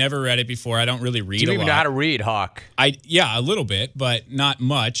 No, I'd never read it before. I don't really read a lot. Do you even know how to read, Hawk? Yeah, a little bit, but not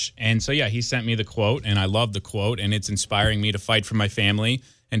much. And so, yeah, he sent me the quote, and I love the quote, and it's inspiring me to fight for my family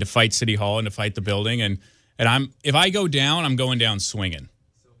and to fight City Hall and to fight the building. And if I go down, I'm going down swinging.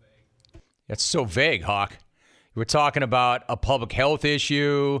 That's so vague, Hawk. We're talking about a public health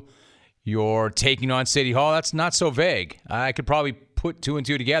issue. You're taking on City Hall. That's not so vague. I could probably put two and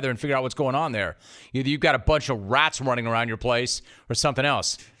two together and figure out what's going on there. Either you've got a bunch of rats running around your place or something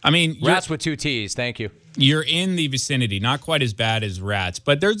else. I mean, rats with 2 T's. Thank you. You're in the vicinity. Not quite as bad as rats,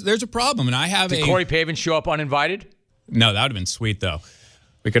 but there's a problem. And I have Did Corey Pavin show up uninvited? No, that would have been sweet, though.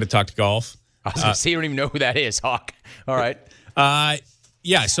 We could have talked golf. I was going to say, you don't even know who that is, Hawk. All right.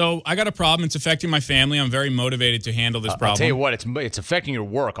 Yeah, so I got a problem. It's affecting my family. I'm very motivated to handle this problem. I'll tell you what, it's affecting your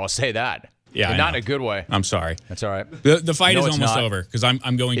work. I'll say that. Yeah, not in a good way. I'm sorry. That's all right. The fight is almost over because I'm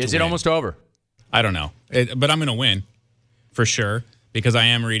going to win. Is it almost over? I don't know. But I'm going to win for sure because I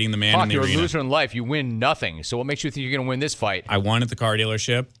am reading the man in the arena. You're a loser in life. You win nothing. So what makes you think you're going to win this fight? I won at the car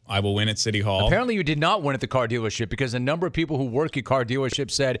dealership. I will win at City Hall. Apparently you did not win at the car dealership because a number of people who work at car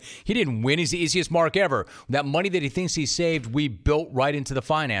dealerships said he didn't win. He's the easiest mark ever. That money that he thinks he saved, we built right into the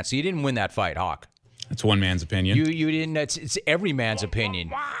finance. So you didn't win that fight, Hawk. That's one man's opinion. You didn't. It's every man's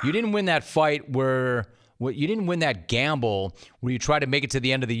opinion. You didn't win that fight you didn't win that gamble where you tried to make it to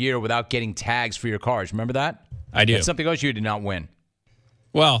the end of the year without getting tags for your cars. Remember that? I do. That's something else you did not win.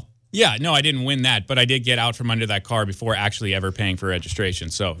 Well, yeah, no, I didn't win that, but I did get out from under that car before actually ever paying for registration.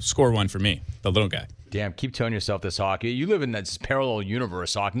 So score one for me, the little guy. Damn, keep telling yourself this, Hawk. You live in this parallel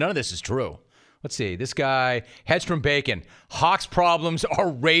universe, Hawk. None of this is true. Let's see. This guy, Hedstrom Bacon. Hawk's problems are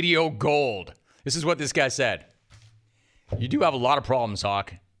radio gold. This is what this guy said. You do have a lot of problems,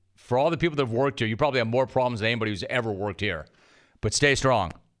 Hawk. For all the people that have worked here, you probably have more problems than anybody who's ever worked here. But stay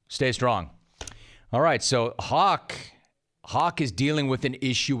strong. Stay strong. All right, so Hawk is dealing with an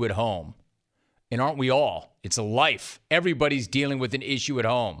issue at home. And aren't we all? It's a life. Everybody's dealing with an issue at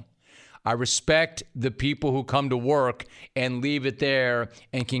home. I respect the people who come to work and leave it there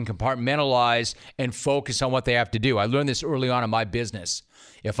and can compartmentalize and focus on what they have to do. I learned this early on in my business.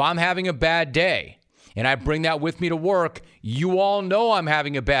 If I'm having a bad day and I bring that with me to work, you all know I'm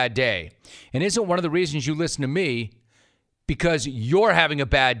having a bad day. And isn't one of the reasons you listen to me because you're having a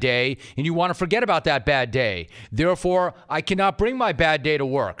bad day and you want to forget about that bad day. Therefore, I cannot bring my bad day to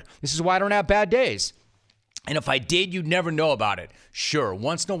work. This is why I don't have bad days. And if I did, you'd never know about it. Sure,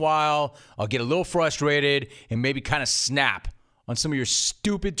 once in a while, I'll get a little frustrated and maybe kind of snap on some of your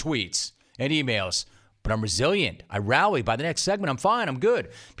stupid tweets and emails. But I'm resilient. I rally. By the next segment, I'm fine. I'm good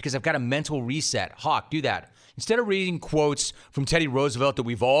because I've got a mental reset. Hawk, do that. Instead of reading quotes from Teddy Roosevelt that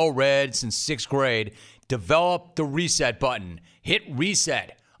we've all read since 6th grade, develop the reset button. Hit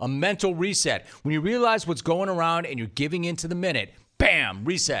reset. A mental reset. When you realize what's going around and you're giving into the minute, bam,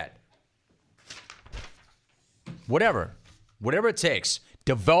 reset. Whatever it takes,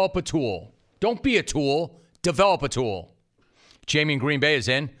 develop a tool. Don't be a tool, develop a tool. Jamie in Green Bay is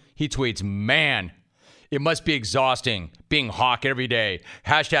in. He tweets, man, it must be exhausting being Hawk every day.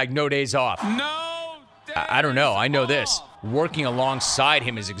 Hashtag no days off. No days I don't know. I know this. Working alongside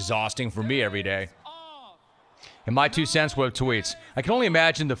him is exhausting for me every day. And my 2 cents worth tweets. I can only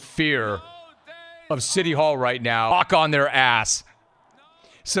imagine the fear of City Hall right now. Hawk on their ass.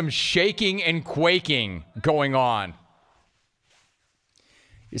 Some shaking and quaking going on.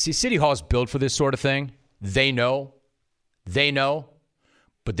 You see, City Hall is built for this sort of thing. They know.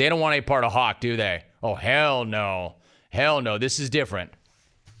 But they don't want any part of Hawk, do they? Oh, hell no. Hell no. This is different.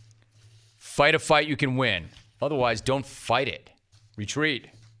 Fight a fight you can win. Otherwise, don't fight it. Retreat.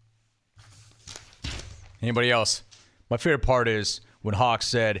 Anybody else? My favorite part is when Hawk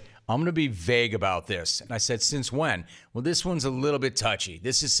said, I'm going to be vague about this. And I said, since when? Well, this one's a little bit touchy.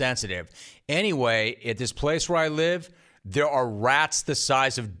 This is sensitive. Anyway, at this place where I live, there are rats the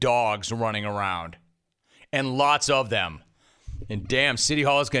size of dogs running around. And lots of them. And damn, City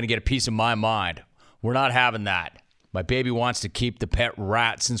Hall is going to get a piece of my mind. We're not having that. My baby wants to keep the pet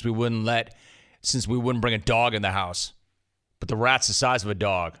rat since we wouldn't bring a dog in the house. But the rat's the size of a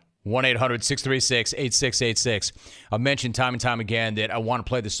dog. 1-800-636-8686. I've mentioned time and time again that I want to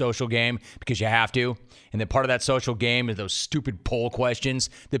play the social game because you have to. And then part of that social game is those stupid poll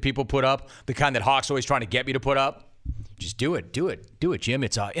questions that people put up, the kind that Hawk's always trying to get me to put up. Just do it, Jim.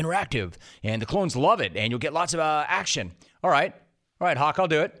 It's interactive, and the clones love it, and you'll get lots of action. All right. All right, Hawk, I'll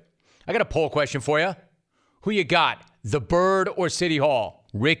do it. I got a poll question for you. Who you got, the Bird or City Hall?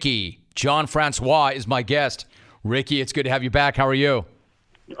 Ricky, John Francois is my guest. Ricky, it's good to have you back. How are you?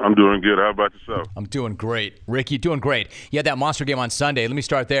 I'm doing good. How about yourself? I'm doing great. Ricky, doing great. You had that monster game on Sunday. Let me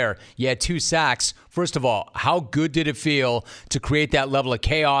start there. You had 2 sacks. First of all, how good did it feel to create that level of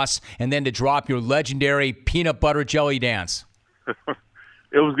chaos and then to drop your legendary peanut butter jelly dance?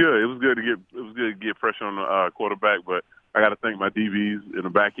 It was good. It was good to get pressure on the quarterback, but I got to thank my DBs in the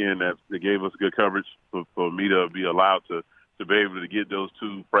back end that gave us good coverage for me to be allowed to be able to get those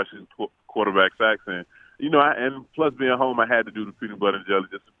 2 precious quarterback sacks. And and plus being home, I had to do the peanut butter and jelly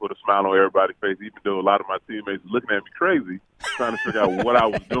just to put a smile on everybody's face, even though a lot of my teammates were looking at me crazy, trying to figure out what I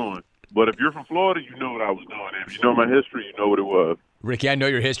was doing. But if you're from Florida, you know what I was doing. And if you know my history, you know what it was. Ricky, I know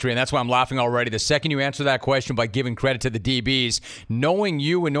your history, and that's why I'm laughing already. The second you answer that question by giving credit to the DBs, knowing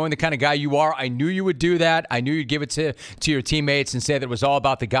you and knowing the kind of guy you are, I knew you would do that. I knew you'd give it to your teammates and say that it was all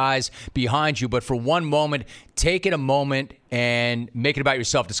about the guys behind you. But for one moment, take it a moment and make it about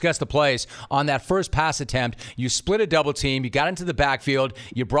yourself. Discuss the plays. On that first pass attempt, you split a double team. You got into the backfield.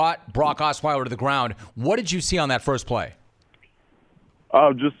 You brought Brock Osweiler to the ground. What did you see on that first play?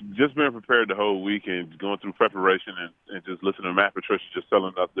 Just being prepared the whole week and going through preparation and just listening to Matt Patricia just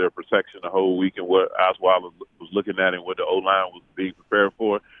telling us their protection the whole week and what Osweiler was looking at and what the O-line was being prepared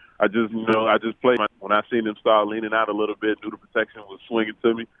for. I just played. When I seen them start leaning out a little bit, knew the protection was swinging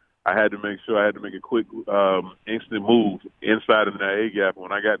to me. I had to make sure I had to make a quick, instant move inside of that A-gap.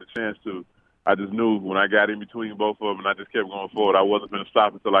 When I got the chance to, I just knew when I got in between both of them and I just kept going forward, I wasn't going to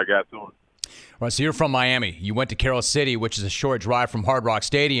stop until I got to him. All right, so you're from Miami. You went to Carol City, which is a short drive from Hard Rock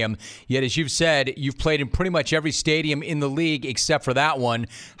Stadium. Yet, as you've said, you've played in pretty much every stadium in the league except for that one.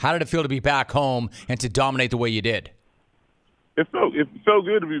 How did it feel to be back home and to dominate the way you did? It felt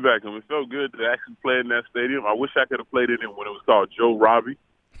good to be back home. It felt good to actually play in that stadium. I wish I could have played in it when it was called Joe Robbie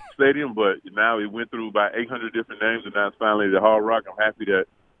Stadium, but now it went through about 800 different names, and now it's finally the Hard Rock. I'm happy that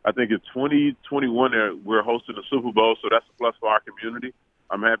I think in 2021 we're hosting the Super Bowl, so that's a plus for our community.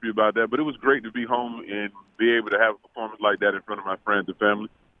 I'm happy about that. But it was great to be home and be able to have a performance like that in front of my friends and family.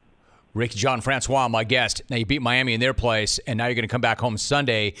 Ricky, John Francois, my guest. Now you beat Miami in their place, and now you're going to come back home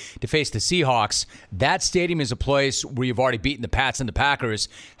Sunday to face the Seahawks. That stadium is a place where you've already beaten the Pats and the Packers.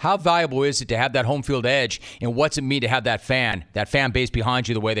 How valuable is it to have that home field edge, and what's it mean to have that fan base behind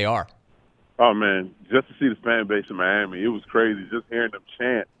you the way they are? Oh, man, just to see the fan base in Miami, it was crazy. Just hearing them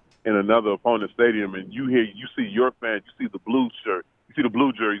chant in another opponent's stadium, and you see your fans, you see the blue shirt. You see the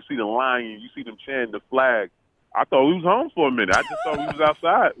blue jersey, you see the lion, you see them chanting the flag. I thought we was home for a minute. I just thought we was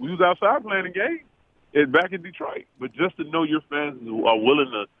outside. We was outside playing the game back in Detroit. But just to know your fans are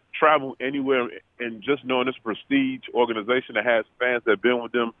willing to travel anywhere and just knowing this prestige organization that has fans that have been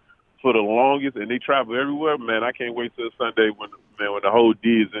with them for the longest and they travel everywhere, man, I can't wait till Sunday when the whole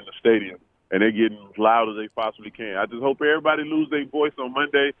D is in the stadium and they're getting as loud as they possibly can. I just hope everybody lose their voice on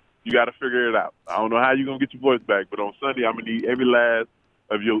Monday. You got to figure it out. I don't know how you're going to get your voice back, but on Sunday, I'm going to need every last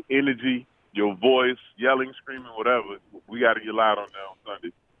of your energy, your voice, yelling, screaming, whatever. We got to get loud on that on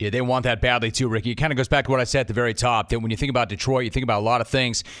Sunday. Yeah, they want that badly too, Ricky. It kind of goes back to what I said at the very top, that when you think about Detroit, you think about a lot of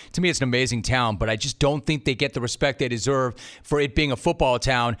things. To me, it's an amazing town, but I just don't think they get the respect they deserve for it being a football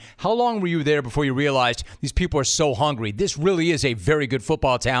town. How long were you there before you realized these people are so hungry? This really is a very good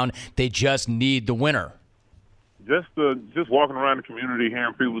football town. They just need the winner. Just walking around the community,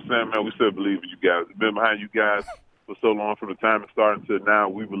 hearing people saying, man, we still believe in you guys. We've been behind you guys for so long from the time it started to now.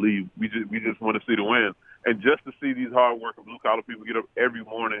 We believe. We just want to see the win. And just to see these hard-working blue-collar people get up every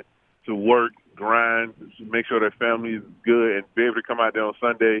morning to work, grind, to make sure their family is good, and be able to come out there on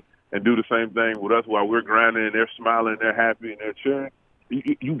Sunday and do the same thing with us while we're grinding and they're smiling, they're happy, and they're cheering,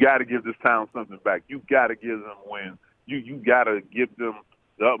 you got to give this town something back. You got to give them wins. You got to give them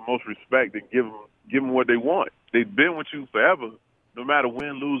the utmost respect and give them what they want. They've been with you forever. No matter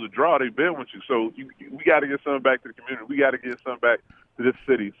win, lose, or draw, they've been with you. So we got to get something back to the community. We got to get something back to this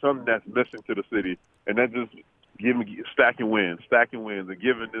city, something that's missing to the city. And that just stacking wins, and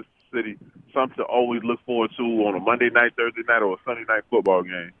giving this city something to always look forward to on a Monday night, Thursday night, or a Sunday night football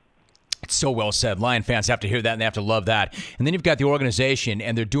game. It's so well said. Lion fans have to hear that and they have to love that. And then you've got the organization,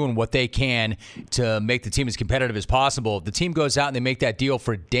 and they're doing what they can to make the team as competitive as possible. The team goes out and they make that deal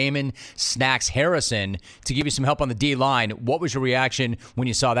for Damon Snacks Harrison to give you some help on the D-line. What was your reaction when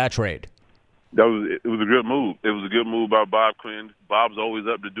you saw that trade? It was a good move. It was a good move by Bob Quinn. Bob's always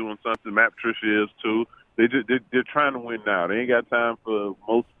up to doing something. Matt Patricia is too. They're trying to win now. They ain't got time for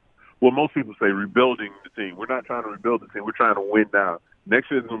most people say rebuilding the team. We're not trying to rebuild the team. We're trying to win now.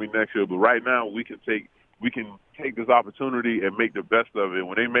 Next year is going to be next year, but right now we can take this opportunity and make the best of it.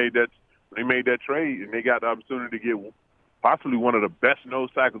 When they made that trade and they got the opportunity to get possibly one of the best nose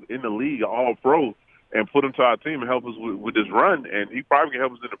tackles in the league, all pro, and put him to our team and help us with this run. And he probably can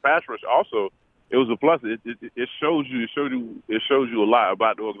help us in the pass rush also. It was a plus. It shows you a lot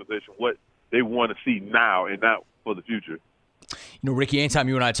about the organization, what they want to see now and not for the future. You know, Ricky, anytime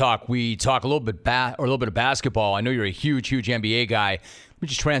you and I talk, we talk a little bit of basketball. I know you're a huge NBA guy. Let me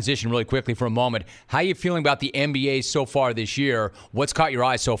just transition really quickly for a moment. How are you feeling about the NBA so far this year? What's caught your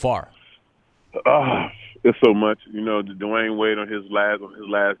eye so far? It's so much. You know, Dwayne Wade on his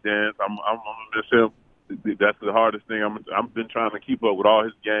last dance. I'm gonna miss him. That's the hardest thing. I've been trying to keep up with all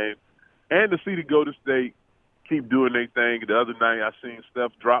his games, and to see the Golden State keep doing their thing. The other night, I seen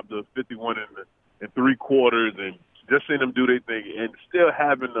Steph drop the 51 in 3 quarters, and just seeing them do their thing, and still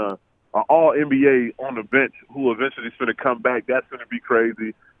having an all NBA on the bench who eventually is going to come back. That's going to be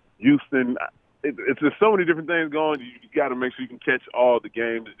crazy. Houston. It's just so many different things going. You got to make sure you can catch all the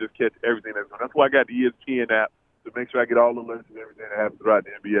games and just catch everything that's going. That's why I got the ESPN app to make sure I get all the alerts and everything that happens throughout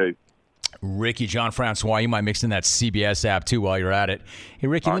the NBA. Ricky, John Francois, you might mix in that CBS app too while you're at it. Hey,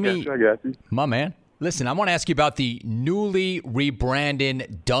 Ricky, I got you. My man. Listen, I want to ask you about the newly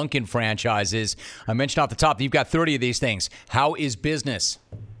rebranded Dunkin' franchises. I mentioned off the top that you've got 30 of these things. How is business?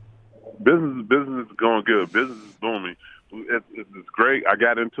 Business is going good. Business is booming. It's great. I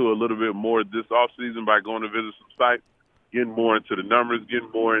got into a little bit more this off season by going to visit some sites, getting more into the numbers,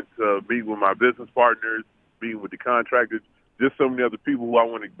 getting more into meeting with my business partners, meeting with the contractors, just so many other people who I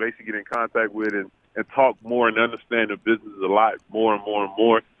want to basically get in contact with and talk more and understand the business a lot more and more and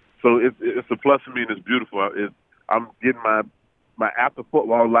more. So it's a plus for me, and it's beautiful. I'm getting my after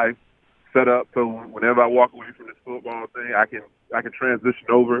football life set up so whenever I walk away from this football thing, I can transition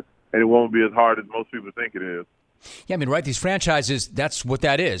over, and it won't be as hard as most people think it is. Yeah, I mean, right, these franchises, that's what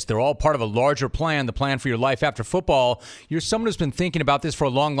that is. They're all part of a larger plan, the plan for your life after football. You're someone who's been thinking about this for a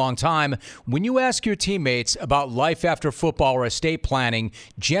long, long time. When you ask your teammates about life after football or estate planning,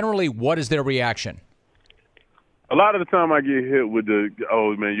 generally, what is their reaction? A lot of the time I get hit with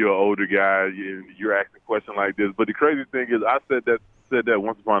oh, man, you're an older guy, you're asking a question like this. But the crazy thing is I said that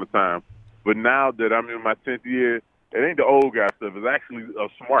once upon a time. But now that I'm in my 10th year, it ain't the old guy stuff. It's actually a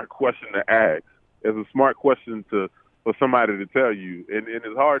smart question to ask. It's a smart question for somebody to tell you. And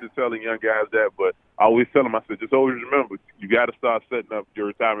it's hard to tell the young guys that, but I always tell them, I said, just always remember, you got to start setting up your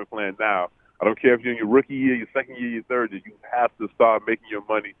retirement plan now. I don't care if you're in your rookie year, your second year, your third year, you have to start making your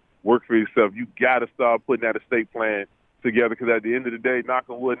money work for yourself. You got to start putting that estate plan together because at the end of the day, knock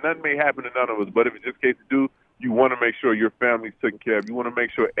on wood, nothing may happen to none of us, but if it's just case to do, you want to make sure your family's taken care of. You want to make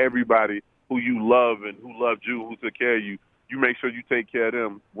sure everybody who you love and who loved you, who took care of you, you make sure you take care of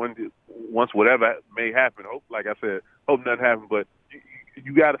them once whatever may happen. Like I said, hope nothing happens, but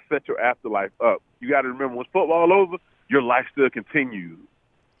you got to set your afterlife up. You got to remember, once football over, your life still continues.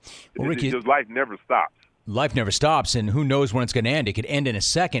 Well, Ricky, your life never stops. Life never stops, and who knows when it's going to end. It could end in a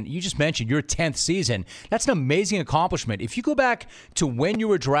second. You just mentioned your 10th season. That's an amazing accomplishment. If you go back to when you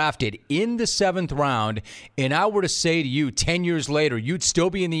were drafted in the 7th round, and I were to say to you 10 years later, you'd still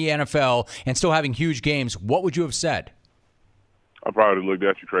be in the NFL and still having huge games, what would you have said? I probably looked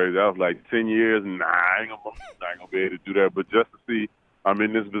at you crazy. I was like, 10 years? Nah, I ain't gonna be able to do that. But just to see I'm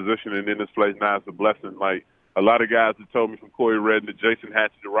in this position and in this place now, it's a blessing. Like, a lot of guys have told me, from Corey Redden to Jason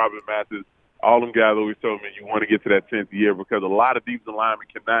Hatchett to Robert Mathis, all them guys always told me you want to get to that 10th year because a lot of defensive linemen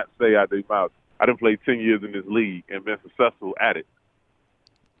cannot say out their mouth, I done played 10 years in this league and been successful at it.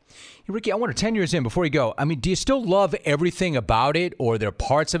 Hey, Ricky, I wonder, 10 years in, before you go, I mean, do you still love everything about it, or are there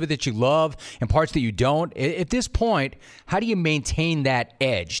parts of it that you love and parts that you don't? At this point, how do you maintain that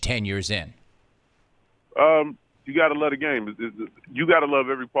edge 10 years in? You got to love the game. You got to love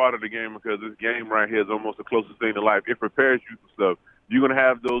every part of the game because this game right here is almost the closest thing to life. It prepares you for stuff. You're going to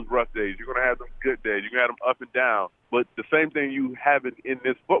have those rough days. You're going to have them good days. You're going to have them up and down. But the same thing you have in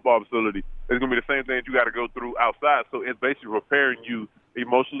this football facility is going to be the same thing that you got to go through outside. So it's basically preparing you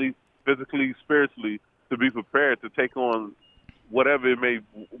emotionally, physically, spiritually to be prepared to take on whatever may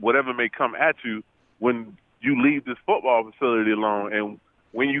come at you when you leave this football facility alone. And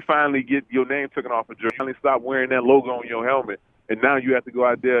when you finally get your name taken off a jersey, you finally stop wearing that logo on your helmet, and now you have to go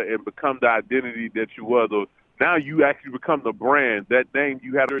out there and become the identity that you were. Or now you actually become the brand. That name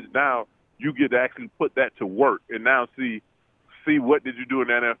you had now, you get to actually put that to work and now see what did you do in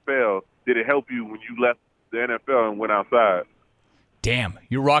the NFL. Did it help you when you left the NFL and went outside? Damn,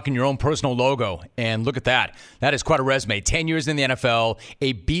 you're rocking your own personal logo, and look at that. That is quite a resume. 10 years in the NFL,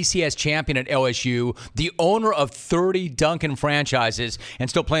 a BCS champion at LSU, the owner of 30 Dunkin' franchises, and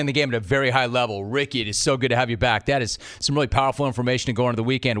still playing the game at a very high level. Ricky, it is so good to have you back. That is some really powerful information to go into the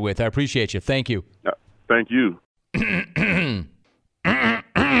weekend with. I appreciate you. Thank you. Thank you.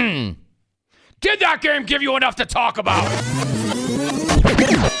 Did that game give you enough to talk about?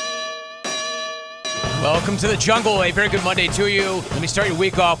 Welcome to the jungle. A very good Monday to you. Let me start your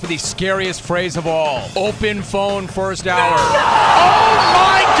week off with the scariest phrase of all. Open phone first hour. Oh,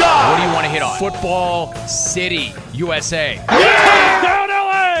 my God! What do you want to hit on? Football City, USA. Down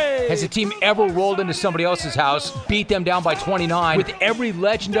LA! Has a team ever rolled into somebody else's house, beat them down by 29, with every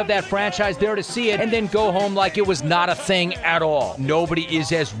legend of that franchise there to see it, and then go home like it was not a thing at all? Nobody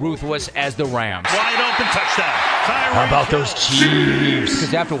is as ruthless as the Rams. Wide open touchdown. How about those Chiefs?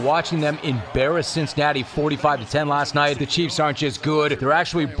 Because after watching them embarrass Cincinnati 45-10 last night, the Chiefs aren't just good, they're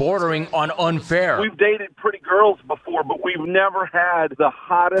actually bordering on unfair. We've dated pretty girls before, but we've never had the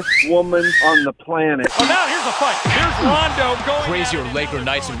hottest woman on the planet. Oh, now here's a fight. Here's Rondo going. Crazier Laker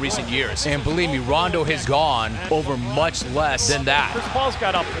nights in recent years. And believe me, Rondo has gone over much less than that. Chris Paul's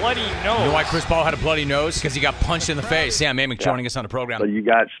got a bloody nose. You know why Chris Paul had a bloody nose? Because he got punched in the face. Sam Amick joining us on the program. So you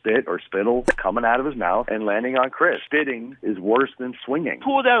got spit or spittle coming out of his mouth and landing on Chris. Spitting is worse than swinging.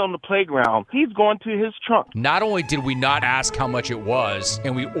 Pulled out on the playground. He's going to his trunk. Not only did we not ask how much it was,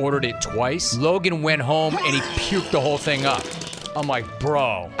 and we ordered it twice, Logan went home and he puked the whole thing up. I'm like,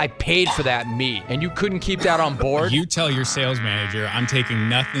 bro, I paid for that meat, and you couldn't keep that on board? You tell your sales manager, I'm taking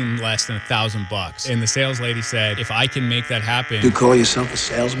nothing less than $1,000. And the sales lady said, if I can make that happen. You call yourself a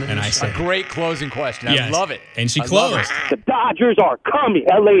salesman? And I said, a great closing question. I yes. love it. And she closed. The Dodgers are coming.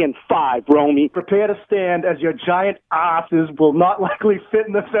 LA in 5, Romy. Prepare to stand as your giant asses will not likely fit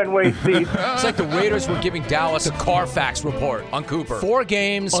in the Fenway seat. It's like the Raiders were giving Dallas a Carfax report on Cooper. 4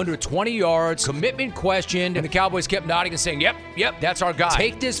 games, under 20 yards, commitment questioned, and the Cowboys kept nodding and saying, yep, that's our guy.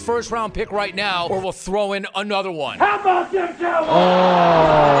 Take this first-round pick right now, or we'll throw in another one. How about them Cowboys?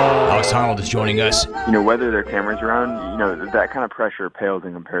 Alex Honnold is joining us. You know, whether there are cameras around, you know, that kind of pressure pales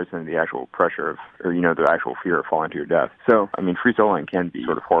in comparison to the actual pressure of, or, you know, the actual fear of falling to your death. So, I mean, free soloing can be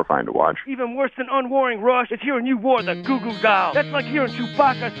sort of horrifying to watch. Even worse than unwarring Rush is hearing you wore the Goo Goo Dolls. That's like hearing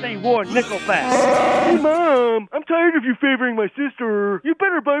Chewbacca say wore Nickelback. Hey, Mom, I'm tired of you favoring my sister. You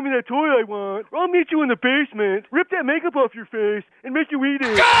better buy me that toy I want, or I'll meet you in the basement, rip that makeup off your face, and make you eat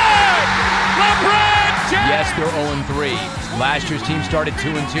it. Good! LeBron James! Yes, they're 0-3. Last year's team started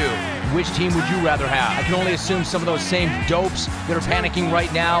 2-2. Which team would you rather have? I can only assume some of those same dopes that are panicking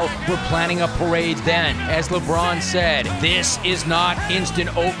right now were planning a parade then. As LeBron said, this is not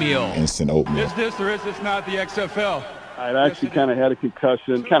instant oatmeal. Instant oatmeal. Is this or is this not the XFL? I actually kind of had a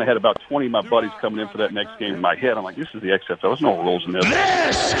concussion. Kind of had about 20 of my buddies coming in for that next game in my head. I'm like, this is the XFL. There's no rules in this.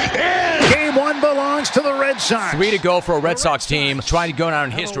 This is Game 1 belongs to the Red Sox. 3 to go for a Red Sox team trying to go down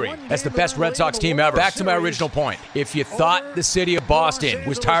in history. That's the best Red Sox team ever. Back to my original point. If you thought the city of Boston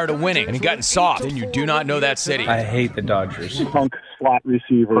was tired of winning and had gotten soft, then you do not know that city. I hate the Dodgers. Punk slot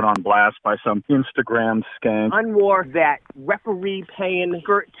receiver put on blast by some Instagram skank. Unwore that referee-paying,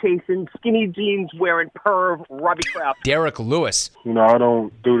 skirt-chasing, skinny jeans-wearing perv rubby crap. Derek Lewis. You know, I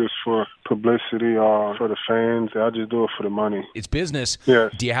don't do this for publicity or for the fans. I just do it for the money. It's business.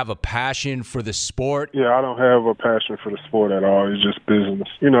 Yes. Do you have a passion for the sport? Yeah, I don't have a passion for the sport at all. It's just business.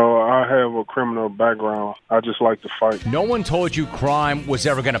 You know, I have a criminal background. I just like to fight. No one told you crime was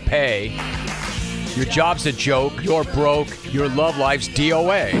ever going to pay. Your job's a joke. You're broke. Your love life's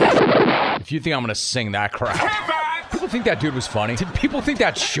DOA. If you think I'm going to sing that crap. People think that dude was funny. Did people think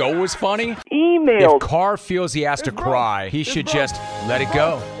that show was funny? Email. If Carr feels he has to cry, he should just let it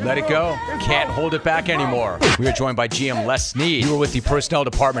go. Let it go. Can't hold it back anymore. We are joined by GM Les Snead. You were with the personnel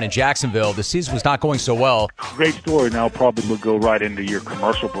department in Jacksonville. The season was not going so well. Great story. Now probably will go right into your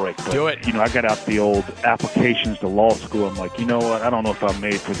commercial break. But, do it. You know, I got out the old applications to law school. I'm like, you know what? I don't know if I'm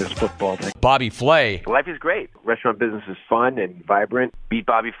made for this football thing. Bobby Flay. Life is great. Restaurant business is fun and vibrant. Beat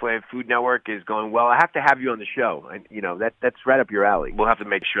Bobby Flay Food Network is going well. I have to have you on the show. You know, that's right up your alley. We'll have to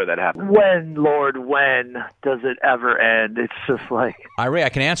make sure that happens. When, Lord, when does it ever end? It's just like... Ray, I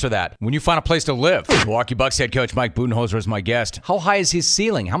can answer that. When you find a place to live. Milwaukee Bucks head coach Mike Budenholzer is my guest. How high is his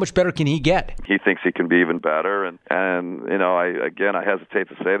ceiling? How much better can he get? He thinks he can be even better. And you know, I hesitate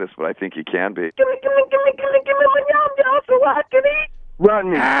to say this, but I think he can be. Give me my yum-yum so I can eat.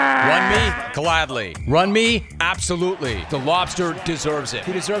 Run me. Run me? Gladly. Run me? Absolutely. The lobster deserves it.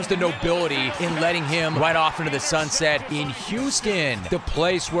 He deserves the nobility in letting him ride off into the sunset in Houston, the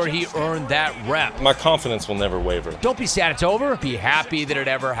place where he earned that rep. My confidence will never waver. Don't be sad it's over. Be happy that it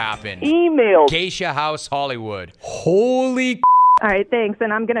ever happened. Email. Geisha House Hollywood. Holy All right, thanks.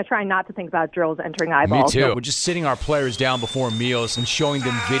 And I'm going to try not to think about drills entering eyeballs. Me too. We're just sitting our players down before meals and showing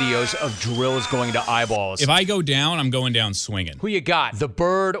them videos of drills going to eyeballs. If I go down, I'm going down swinging. Who you got, the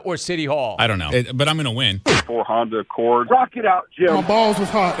Bird or City Hall? I don't know, but I'm going to win. '94 Honda Accord. Rock it out, Jim. My balls was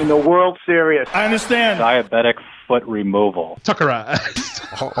hot. In the World Series. I understand. Diabetic foot removal. Tucker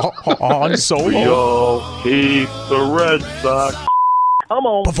On Solo. Yo, Keith, the Red Sox. Come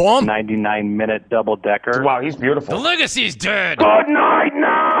on. Perform. 99-minute double-decker. Wow, he's beautiful. The legacy's dead. Good night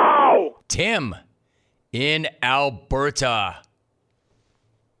now. Tim in Alberta.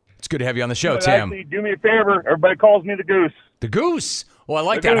 It's good to have you on the show, But Tim. actually, do me a favor. Everybody calls me the Goose. The Goose. Oh, I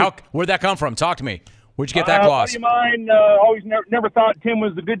like The that. Goose. Where'd that come from? Talk to me. Where'd you get that A gloss? buddy of mine always never thought Tim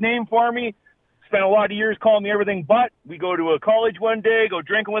was a good name for me. Spent a lot of years calling me everything but. We go to a college one day, go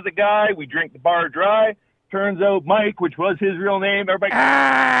drinking with a guy. We drink the bar dry. Turns out Mike, which was his real name. Everybody.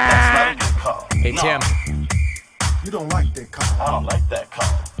 That's not a good call. Hey, No. Tim. You don't like that call. I don't like that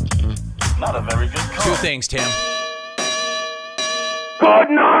call. Not a very good call. Two things, Tim. Good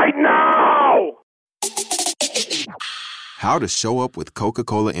night now. How to show up with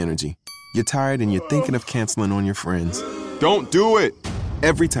Coca-Cola Energy. You're tired and you're thinking of canceling on your friends. Don't do it!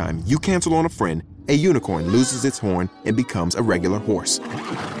 Every time you cancel on a friend, a unicorn loses its horn and becomes a regular horse.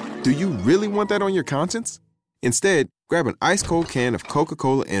 Do you really want that on your conscience? Instead, grab an ice-cold can of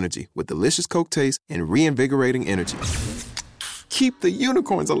Coca-Cola Energy with delicious Coke taste and reinvigorating energy. Keep the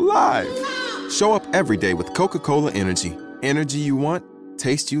unicorns alive! Show up every day with Coca-Cola Energy. Energy you want,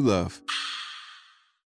 taste you love.